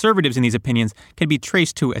from conservatives in these opinions can be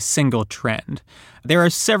traced to a single trend. There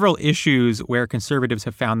are several issues where conservatives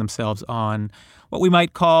have found themselves on what we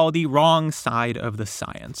might call the wrong side of the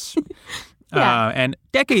science. And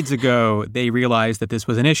decades ago, they realized that this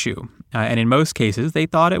was an issue. And in most cases, they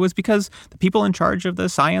thought it was because the people in charge of the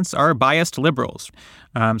science are biased liberals.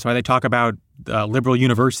 So they talk about liberal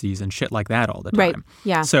universities and shit like that all the time. Right.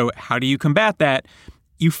 Yeah. So how do you combat that?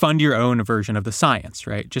 You fund your own version of the science,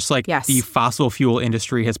 right? Just like the fossil fuel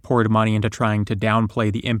industry has poured money into trying to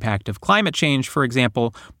downplay the impact of climate change, for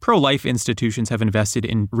example, pro-life institutions have invested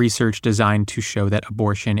in research designed to show that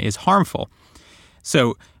abortion is harmful.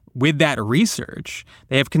 So with that research,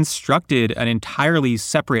 they have constructed an entirely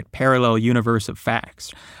separate parallel universe of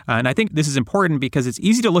facts. And I think this is important because it's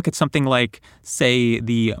easy to look at something like, say,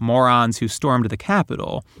 the morons who stormed the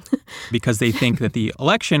Capitol because they think that the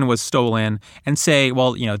election was stolen and say,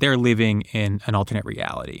 well, you know, they're living in an alternate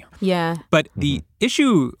reality. Yeah. But the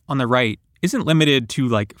issue on the right isn't limited to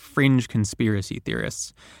like fringe conspiracy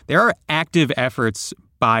theorists. There are active efforts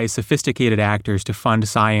by sophisticated actors to fund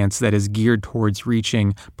science that is geared towards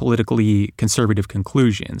reaching politically conservative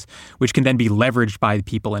conclusions, which can then be leveraged by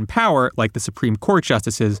people in power, like the Supreme Court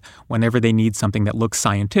justices, whenever they need something that looks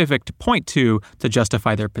scientific to point to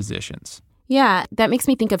justify their positions. Yeah, that makes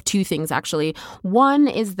me think of two things, actually. One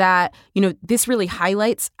is that, you know, this really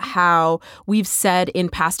highlights how we've said in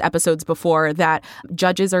past episodes before that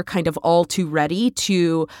judges are kind of all too ready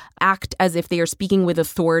to act as if they are speaking with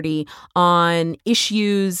authority on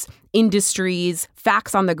issues, industries,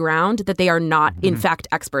 facts on the ground that they are not, in fact,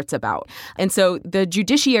 experts about. And so the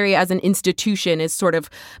judiciary as an institution is sort of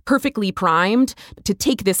perfectly primed to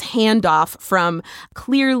take this handoff from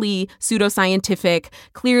clearly pseudoscientific,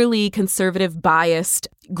 clearly conservative biased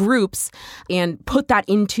groups and put that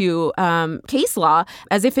into case law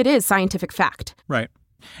as if it is scientific fact. Right.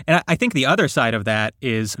 And I think the other side of that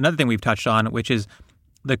is another thing we've touched on, which is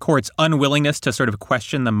the court's unwillingness to sort of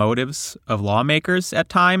question the motives of lawmakers at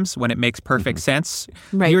times when it makes perfect sense.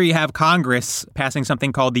 Right. Here you have Congress passing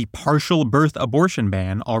something called the partial birth abortion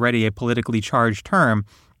ban, already a politically charged term,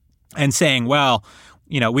 and saying, well,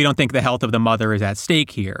 you know, we don't think the health of the mother is at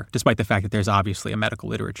stake here, despite the fact that there's obviously a medical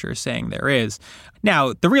literature saying there is.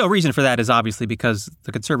 Now, the real reason for that is obviously because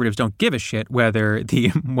the conservatives don't give a shit whether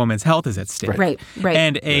the woman's health is at stake. Right.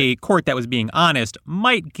 And a court that was being honest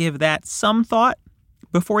might give that some thought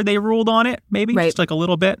before they ruled on it, maybe just like a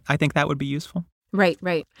little bit. I think that would be useful. Right.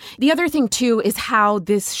 The other thing, too, is how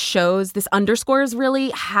this underscores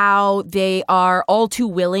really how they are all too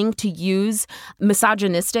willing to use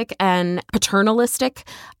misogynistic and paternalistic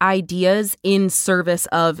ideas in service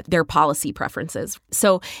of their policy preferences.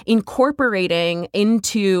 So incorporating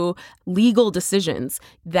into legal decisions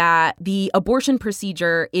that the abortion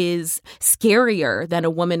procedure is scarier than a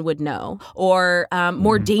woman would know or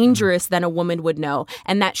more dangerous than a woman would know,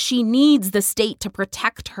 and that she needs the state to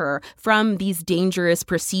protect her from these dangerous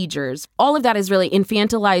procedures. All of that is really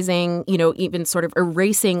infantilizing, you know, even sort of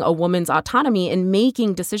erasing a woman's autonomy and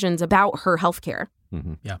making decisions about her healthcare.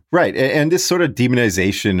 Yeah. Right. And this sort of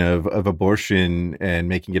demonization of abortion and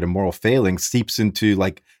making it a moral failing seeps into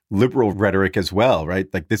like liberal rhetoric as well, right?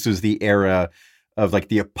 Like this is the era of like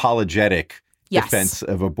the apologetic defense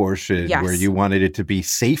of abortion where you wanted it to be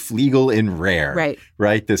safe, legal, and rare.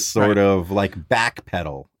 Right. This sort of like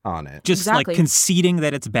backpedal on it. Just like conceding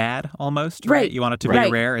that it's bad almost, right? You want it to be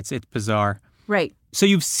rare. It's bizarre. Right. So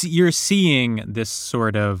you're seeing this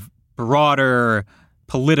sort of broader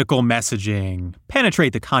political messaging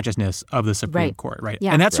penetrate the consciousness of the Supreme Court, right?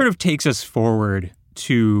 Yeah. And that sort of takes us forward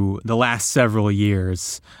to the last several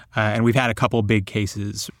years. And we've had a couple big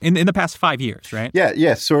cases in the past 5 years, right?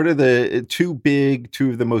 Yeah. Sort of the two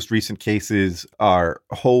of the most recent cases are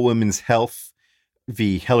Whole Women's Health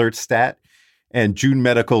v. Hellerstadt and June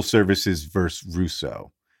Medical Services versus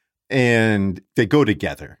Russo. And they go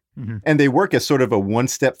together. And they work as sort of a one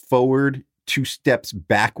step forward two steps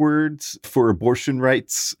backwards for abortion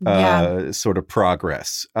rights sort of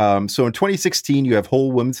progress. So in 2016, you have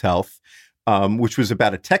Whole Women's Health, which was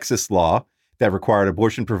about a Texas law that required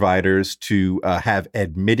abortion providers to have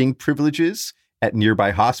admitting privileges at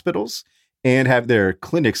nearby hospitals and have their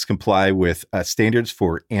clinics comply with standards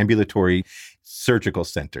for ambulatory surgical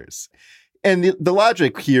centers. And the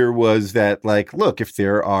logic here was that, like, look, if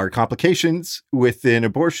there are complications with an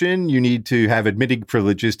abortion, you need to have admitting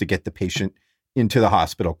privileges to get the patient into the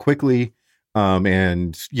hospital quickly.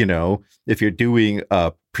 And, you know, if you're doing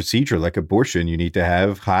a procedure like abortion, you need to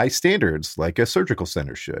have high standards like a surgical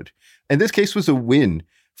center should. And this case was a win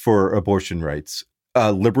for abortion rights.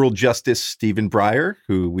 Liberal Justice Stephen Breyer,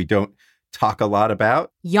 who we don't talk a lot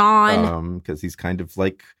about. Yawn. Because he's kind of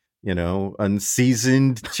like, you know,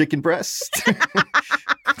 unseasoned chicken breast. He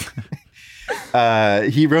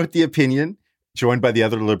wrote the opinion, joined by the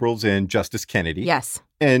other liberals and Justice Kennedy. Yes.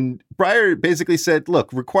 And Breyer basically said,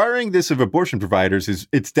 look, requiring this of abortion providers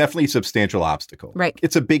it's definitely a substantial obstacle. Right.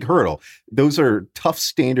 It's a big hurdle. Those are tough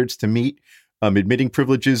standards to meet. Admitting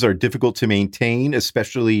privileges are difficult to maintain,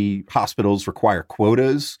 especially hospitals require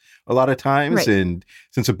quotas a lot of times. Right. And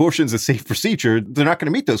since abortion is a safe procedure, they're not going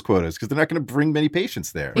to meet those quotas because they're not going to bring many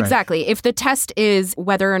patients there. Exactly. If the test is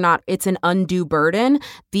whether or not it's an undue burden,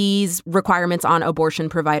 these requirements on abortion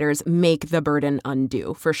providers make the burden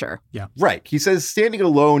undue, for sure. Yeah. Right. He says standing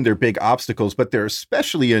alone, they're big obstacles, but they're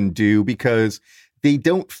especially undue because they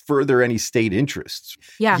don't further any state interests.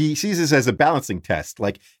 Yeah. He sees this as a balancing test.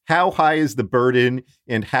 Like, how high is the burden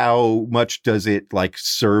and how much does it, like,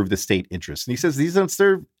 serve the state interests? And he says these don't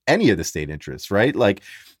serve any of the state interests, right? Like,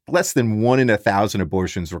 less than 1 in 1,000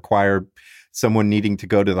 abortions require someone needing to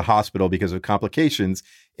go to the hospital because of complications.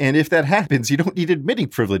 And if that happens, you don't need admitting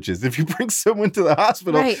privileges. If you bring someone to the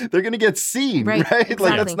hospital, they're going to get seen, right? Exactly.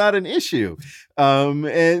 Like, that's not an issue.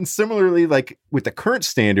 And similarly, like with the current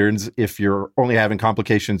standards, if you're only having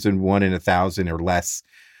complications in 1 in 1,000 or less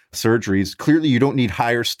surgeries, clearly you don't need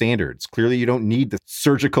higher standards. Clearly you don't need the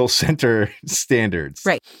surgical center standards.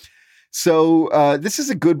 Right. So this is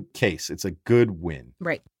a good case. It's a good win.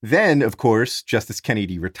 Right. Then, of course, Justice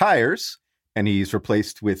Kennedy retires and he's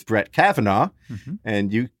replaced with Brett Kavanaugh. Mm-hmm.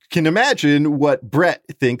 And you can imagine what Brett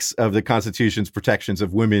thinks of the Constitution's protections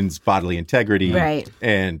of women's bodily integrity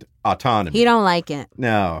and autonomy. He don't like it.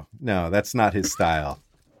 No, that's not his style.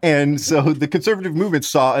 And so the conservative movement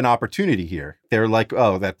saw an opportunity here. They're like,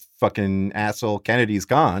 oh, that fucking asshole Kennedy's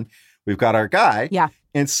gone. We've got our guy. Yeah.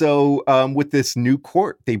 And so with this new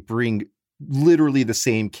court, they bring literally the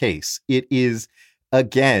same case. It is,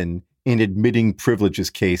 again, an admitting privileges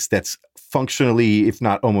case that's functionally, if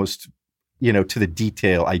not almost, you know, to the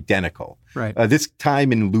detail, identical. Right. This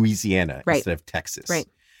time in Louisiana instead of Texas. Right.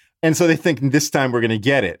 And so they think this time we're going to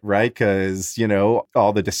get it, right? Because, you know,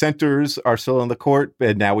 all the dissenters are still in the court,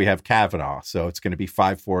 and now we have Kavanaugh. So it's going to be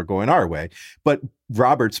 5-4 going our way. But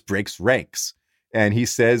Roberts breaks ranks, and he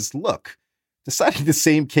says, look, deciding the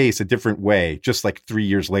same case a different way, just like 3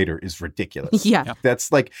 years later, is ridiculous. Yeah.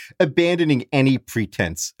 That's like abandoning any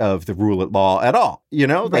pretense of the rule of law at all. You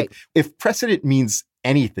know, like if precedent means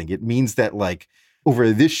anything, it means that like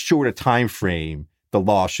over this short a time frame, the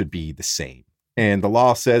law should be the same. And the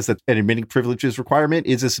law says that an admitting privileges requirement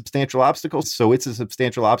is a substantial obstacle. So it's a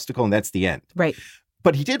substantial obstacle, and that's the end. Right.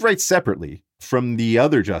 But he did write separately from the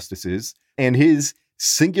other justices, and his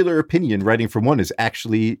singular opinion, writing from one, is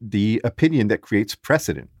actually the opinion that creates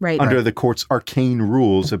precedent under the court's arcane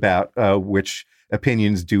rules about which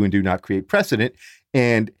opinions do and do not create precedent.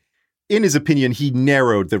 And in his opinion, he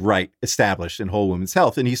narrowed the right established in Whole Women's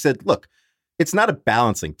Health. And he said, look, it's not a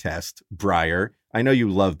balancing test, Breyer. I know you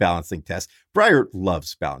love balancing tests. Breyer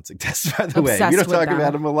loves balancing tests, by the way. We don't talk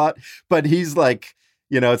about him a lot, but he's like,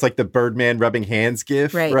 you know, it's like the Birdman rubbing hands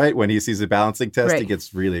gif, right? When he sees a balancing test, he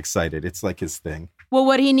gets really excited. It's like his thing. Well,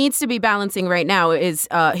 what he needs to be balancing right now is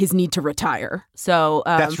his need to retire. So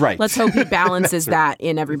that's right. Let's hope he balances that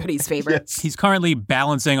in everybody's favor. Yes. He's currently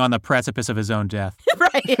balancing on the precipice of his own death.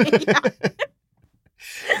 Right. Yeah.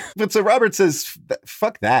 But so Robert says,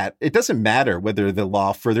 fuck that. It doesn't matter whether the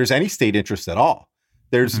law furthers any state interest at all.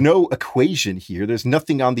 There's no equation here. There's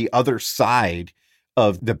nothing on the other side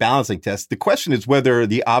of the balancing test. The question is whether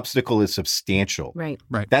the obstacle is substantial. Right.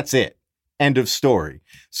 That's it. End of story.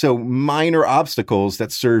 So minor obstacles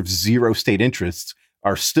that serve zero state interests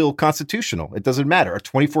are still constitutional. It doesn't matter. A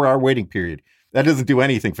 24-hour waiting period. That doesn't do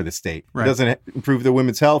anything for the state. Right. It doesn't improve the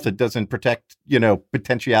women's health. It doesn't protect, you know,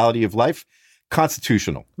 potentiality of life.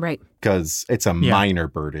 Constitutional. Right. Because it's a minor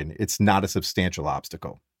burden. It's not a substantial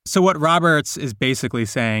obstacle. So what Roberts is basically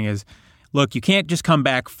saying is, look, you can't just come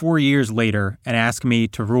back 4 years later and ask me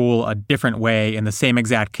to rule a different way in the same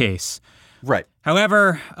exact case. Right.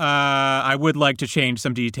 However, I would like to change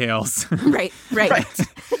some details. Right.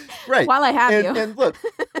 Right. While I have you. And look,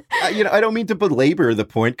 I don't mean to belabor the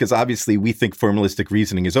point, because obviously we think formalistic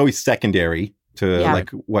reasoning is always secondary to like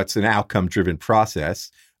what's an outcome-driven process.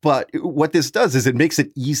 But what this does is it makes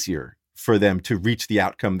it easier for them to reach the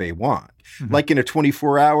outcome they want. Mm-hmm. Like in a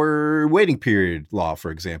 24-hour waiting period law,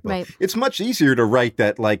 for example. Right. It's much easier to write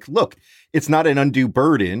that, like, look, it's not an undue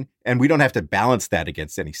burden, and we don't have to balance that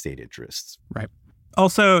against any state interests. Right.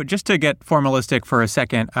 Also, just to get formalistic for a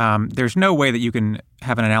second, there's no way that you can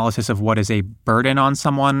have an analysis of what is a burden on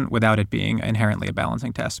someone without it being inherently a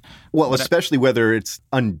balancing test. Well, especially whether it's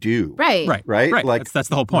undue. Right. Like, that's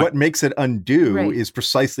the whole point. What makes it undue is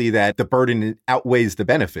precisely that the burden outweighs the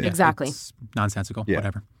benefit. Yeah, exactly. It's nonsensical,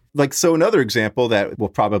 whatever. Like, so another example that will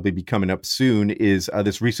probably be coming up soon is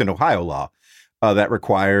this recent Ohio law that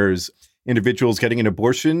requires individuals getting an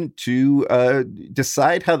abortion to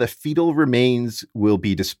decide how the fetal remains will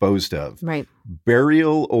be disposed of. Right.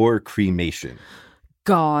 Burial or cremation.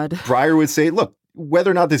 God. Breyer would say, look,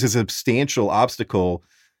 whether or not this is a substantial obstacle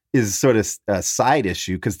is sort of a side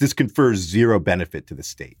issue, because this confers zero benefit to the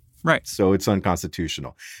state. Right. So it's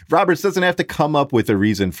unconstitutional. Roberts doesn't have to come up with a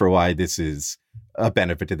reason for why this is a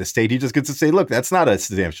benefit to the state. He just gets to say, look, that's not a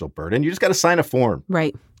substantial burden. You just got to sign a form.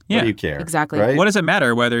 Right. Yeah, what do you care? Exactly. Right? What does it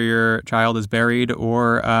matter whether your child is buried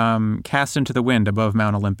or cast into the wind above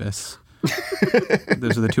Mount Olympus?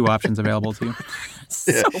 Those are the two options available to you.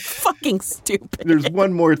 So fucking stupid. There's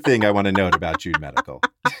one more thing I want to note about Jude Medical.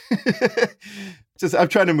 I'm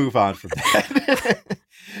trying to move on from that.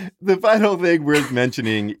 The final thing worth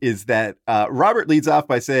mentioning is that Robert leads off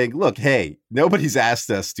by saying, look, hey, nobody's asked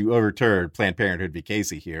us to overturn Planned Parenthood v.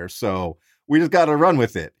 Casey here, so we just got to run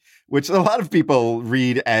with it, which a lot of people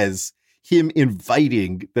read as him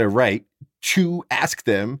inviting the right to ask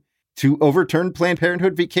them to overturn Planned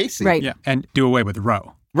Parenthood v. Casey. Right. Yeah, and do away with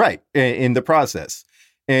Roe. Right, in the process.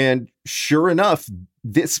 And sure enough,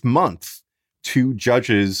 this month, 2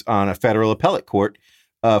 judges on a federal appellate court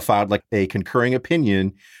filed like a concurring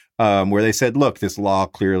opinion where they said, look, this law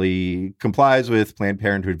clearly complies with Planned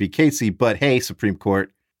Parenthood v. Casey, but hey, Supreme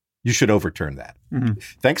Court, you should overturn that. Mm-hmm.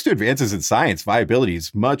 Thanks to advances in science, viability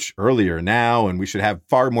is much earlier now, and we should have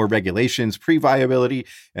far more regulations, pre-viability,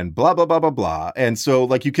 and blah, blah, blah, blah, blah. And so,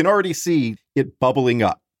 like, you can already see it bubbling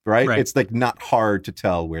up, right? It's, like, not hard to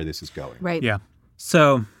tell where this is going. Right. Yeah.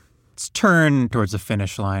 So let's turn towards the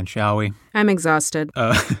finish line, shall we? I'm exhausted.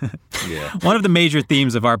 Yeah. One of the major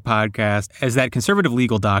themes of our podcast is that conservative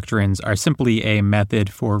legal doctrines are simply a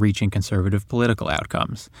method for reaching conservative political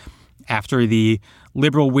outcomes. After the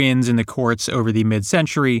liberal wins in the courts over the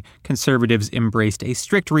mid-century, conservatives embraced a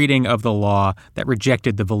strict reading of the law that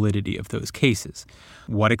rejected the validity of those cases.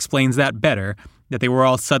 What explains that better? That they were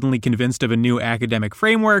all suddenly convinced of a new academic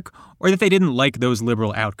framework, or that they didn't like those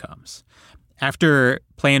liberal outcomes? After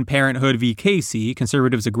Planned Parenthood v. Casey,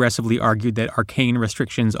 conservatives aggressively argued that arcane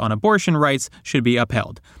restrictions on abortion rights should be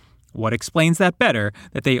upheld. What explains that better?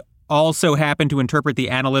 That they also happen to interpret the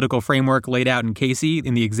analytical framework laid out in Casey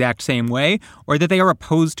in the exact same way, or that they are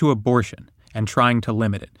opposed to abortion and trying to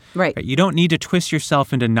limit it. Right. You don't need to twist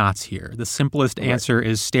yourself into knots here. The simplest answer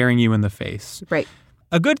is staring you in the face. Right.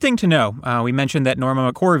 A good thing to know, we mentioned that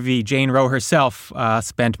Norma McCorvey, Jane Roe herself,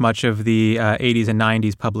 spent much of the 80s and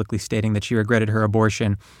 90s publicly stating that she regretted her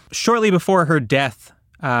abortion. Shortly before her death,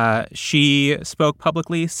 she spoke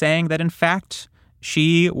publicly saying that, in fact,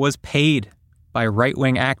 she was paid by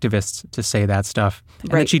right-wing activists to say that stuff,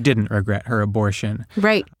 and that she didn't regret her abortion.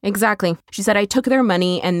 Right, exactly. She said, I took their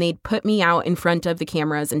money and they'd put me out in front of the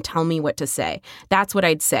cameras and tell me what to say. That's what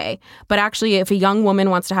I'd say. But actually, if a young woman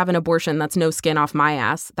wants to have an abortion, that's no skin off my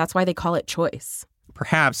ass. That's why they call it choice.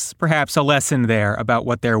 Perhaps a lesson there about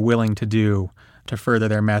what they're willing to do to further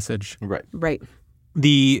their message. Right.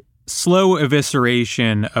 The slow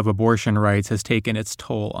evisceration of abortion rights has taken its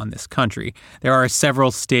toll on this country. There are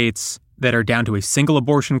several states that are down to a single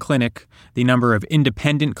abortion clinic. The number of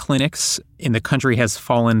independent clinics in the country has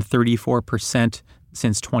fallen 34%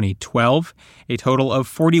 since 2012. A total of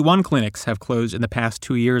 41 clinics have closed in the past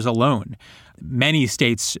 2 years alone. Many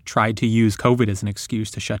states tried to use COVID as an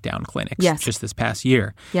excuse to shut down clinics just this past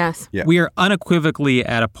year. Yes. Yeah. We are unequivocally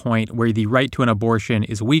at a point where the right to an abortion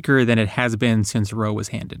is weaker than it has been since Roe was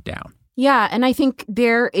handed down. Yeah, and I think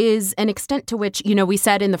there is an extent to which, we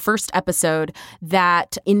said in the first episode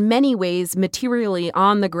that in many ways, materially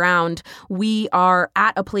on the ground, we are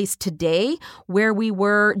at a place today where we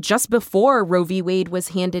were just before Roe v. Wade was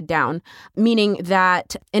handed down, meaning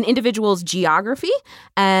that an individual's geography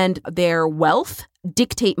and their wealth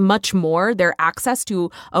dictate much more their access to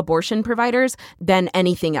abortion providers than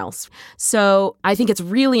anything else. So I think it's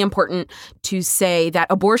really important to say that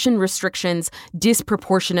abortion restrictions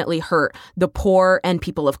disproportionately hurt the poor and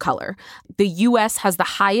people of color. The U.S. has the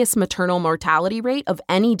highest maternal mortality rate of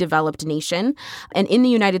any developed nation. And in the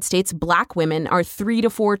United States, Black women are 3 to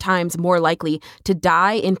 4 times more likely to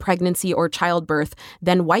die in pregnancy or childbirth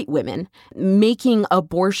than white women, making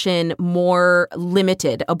abortion more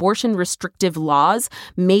limited. Abortion restrictive laws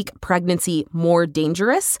make pregnancy more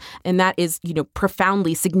dangerous. And that is,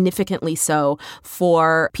 profoundly, significantly so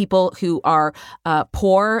for people who are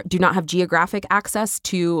poor, do not have geographic access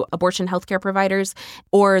to abortion healthcare providers,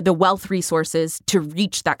 or the wealth resources to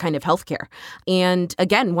reach that kind of healthcare. And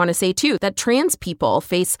again, want to say, too, that trans people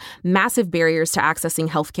face massive barriers to accessing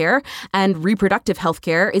healthcare, and reproductive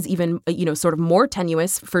healthcare is even, sort of more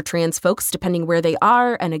tenuous for trans folks, depending where they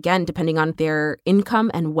are, and again, depending on their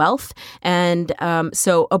income and wealth. And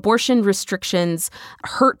so abortion restrictions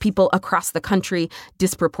hurt people across the country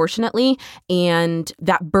disproportionately, and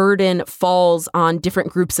that burden falls on different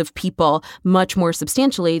groups of people much more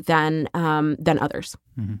substantially than others.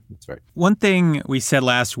 Mm-hmm. That's right. One thing we said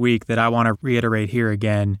last week that I want to reiterate here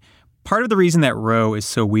again, part of the reason that Roe is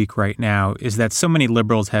so weak right now is that so many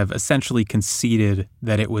liberals have essentially conceded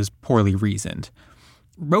that it was poorly reasoned.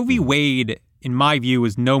 Roe v. Wade, in my view,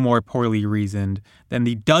 is no more poorly reasoned than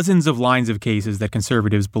the dozens of lines of cases that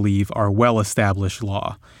conservatives believe are well-established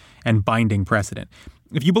law and binding precedent.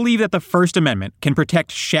 If you believe that the First Amendment can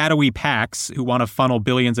protect shadowy PACs who want to funnel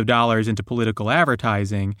billions of dollars into political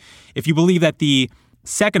advertising, if you believe that the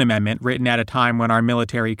Second Amendment, written at a time when our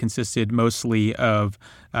military consisted mostly of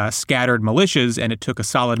scattered militias and it took a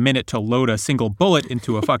solid minute to load a single bullet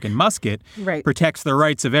into a fucking musket, right, protects the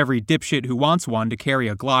rights of every dipshit who wants one to carry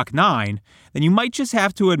a Glock 9, then you might just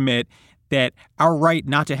have to admit that our right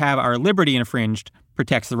not to have our liberty infringed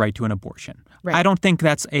protects the right to an abortion. Right. I don't think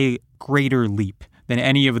that's a greater leap than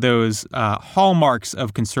any of those hallmarks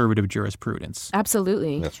of conservative jurisprudence.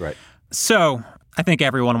 Absolutely. That's right. So I think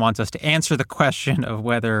everyone wants us to answer the question of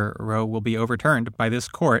whether Roe will be overturned by this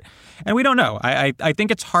court. And we don't know. I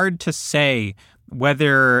think it's hard to say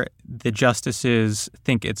whether the justices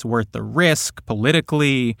think it's worth the risk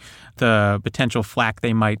politically, the potential flack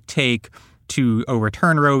they might take to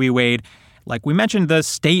overturn Roe v. Wade. Like we mentioned, the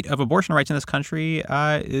state of abortion rights in this country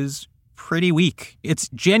is pretty weak. It's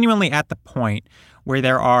genuinely at the point where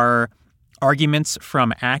there are arguments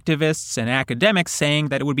from activists and academics saying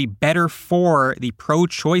that it would be better for the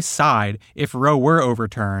pro-choice side if Roe were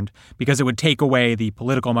overturned because it would take away the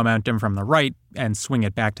political momentum from the right and swing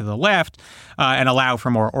it back to the left and allow for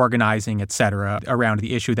more organizing, et cetera, around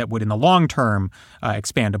the issue that would in the long term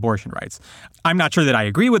expand abortion rights. I'm not sure that I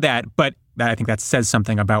agree with that, but I think that says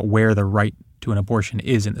something about where the right to an abortion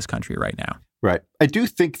is in this country right now. Right. I do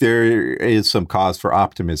think there is some cause for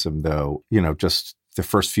optimism, though. Just the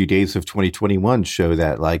first few days of 2021 show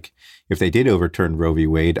that, like, if they did overturn Roe v.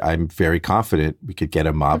 Wade, I'm very confident we could get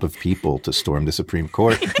a mob of people to storm the Supreme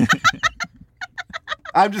Court.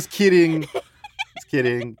 I'm just kidding. Just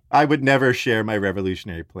kidding. I would never share my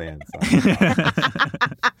revolutionary plans.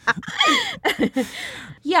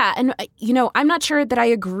 Yeah. And, I'm not sure that I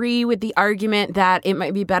agree with the argument that it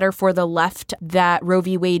might be better for the left that Roe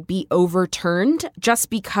v. Wade be overturned just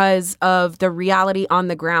because of the reality on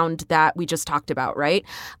the ground that we just talked about, right?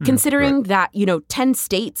 Considering that, 10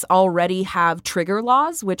 states already have trigger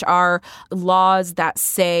laws, which are laws that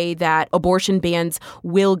say that abortion bans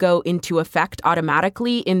will go into effect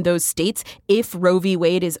automatically in those states if Roe v.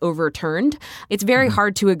 Wade is overturned. It's very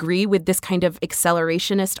hard to agree with this kind of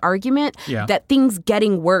accelerationist argument that things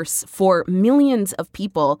getting worse for millions of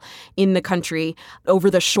people in the country over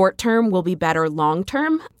the short term will be better long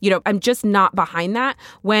term. I'm just not behind that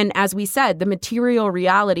when, as we said, the material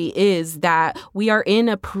reality is that we are in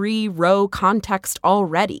a pre-Roe context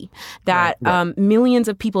already, that millions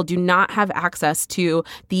of people do not have access to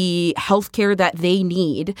the healthcare that they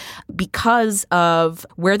need because of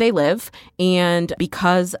where they live and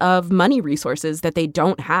because of money resources that they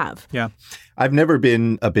don't have. Yeah. I've never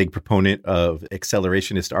been a big proponent of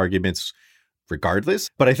accelerationist arguments regardless,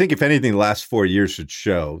 but I think if anything, the last 4 years should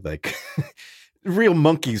show, like, real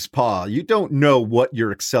monkey's paw. You don't know what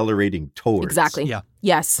you're accelerating towards. Exactly. Yeah.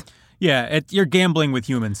 Yes. Yeah, you're gambling with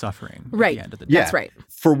human suffering right. at the end of the day. That's right.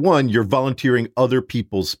 For one, you're volunteering other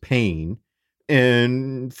people's pain,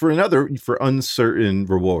 and for another, for uncertain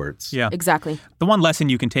rewards. Yeah. Exactly. The one lesson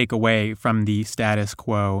you can take away from the status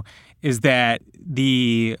quo is that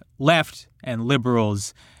the left and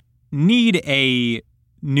liberals need a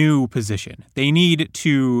new position. They need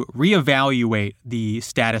to reevaluate the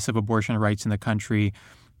status of abortion rights in the country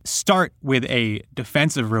start with a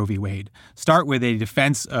defense of Roe v. Wade, start with a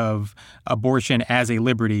defense of abortion as a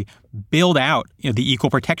liberty, build out the equal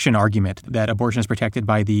protection argument that abortion is protected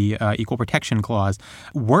by the Equal Protection Clause,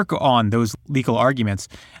 work on those legal arguments,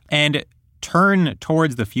 and turn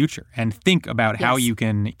towards the future and think about how you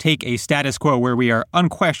can take a status quo where we are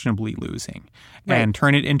unquestionably losing and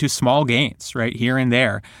turn it into small gains, right, here and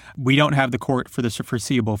there. We don't have the court for the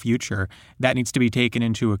foreseeable future. That needs to be taken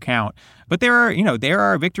into account. But there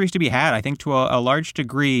are victories to be had, I think, to a large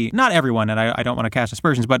degree. Not everyone, and I don't want to cast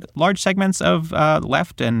aspersions, but large segments of the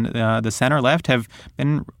left and the center left have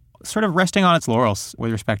been sort of resting on its laurels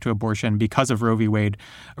with respect to abortion because of Roe v. Wade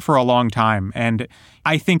for a long time. And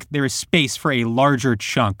I think there is space for a larger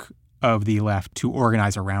chunk of the left to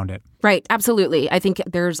organize around it. Right. Absolutely. I think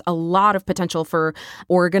there's a lot of potential for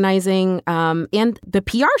organizing and the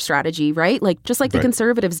PR strategy, right? Like just like the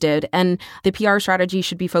conservatives did. And the PR strategy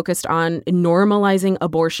should be focused on normalizing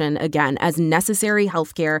abortion again as necessary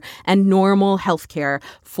healthcare and normal healthcare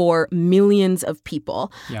for millions of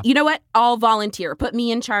people. Yeah. You know what? I'll volunteer. Put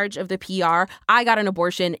me in charge of the PR. I got an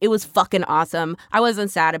abortion. It was fucking awesome. I wasn't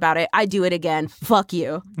sad about it. I do it again. Fuck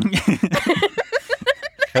you.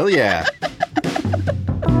 Hell yeah.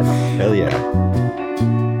 Hell yeah.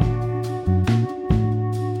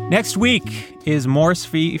 Next week is Morse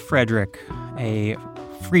v. Frederick, a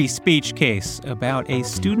free speech case about a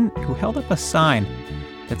student who held up a sign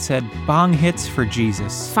that said "Bong hits for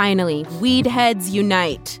Jesus." Finally, weed heads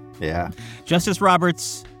unite. Yeah. Justice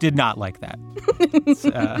Roberts did not like that.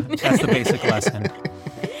 That's the basic lesson.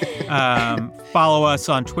 Follow us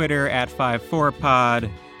on Twitter at 54pod.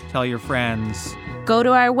 Tell your friends. Go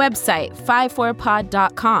to our website,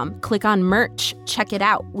 54pod.com. Click on merch. Check it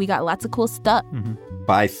out. We got lots of cool stuff. Mm-hmm.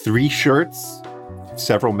 Buy 3 shirts,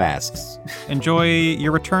 several masks. Enjoy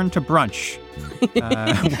your return to brunch.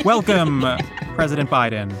 Welcome, President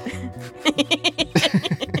Biden.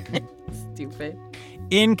 Stupid.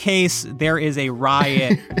 In case there is a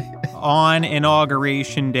riot on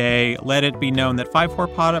Inauguration Day, let it be known that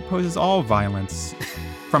 54pod opposes all violence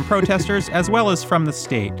from protesters as well as from the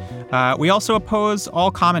state. We also oppose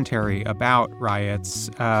all commentary about riots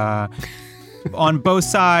on both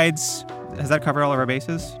sides. Has that covered all of our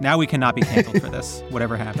bases? Now we cannot be canceled for this,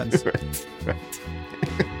 whatever happens. Right.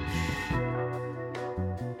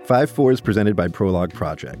 5-4 is presented by Prologue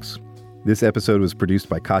Projects. This episode was produced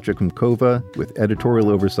by Katja Kumkova with editorial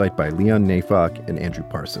oversight by Leon Nafok and Andrew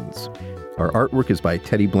Parsons. Our artwork is by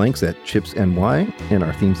Teddy Blanks at Chips NY, and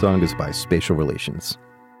our theme song is by Spatial Relations.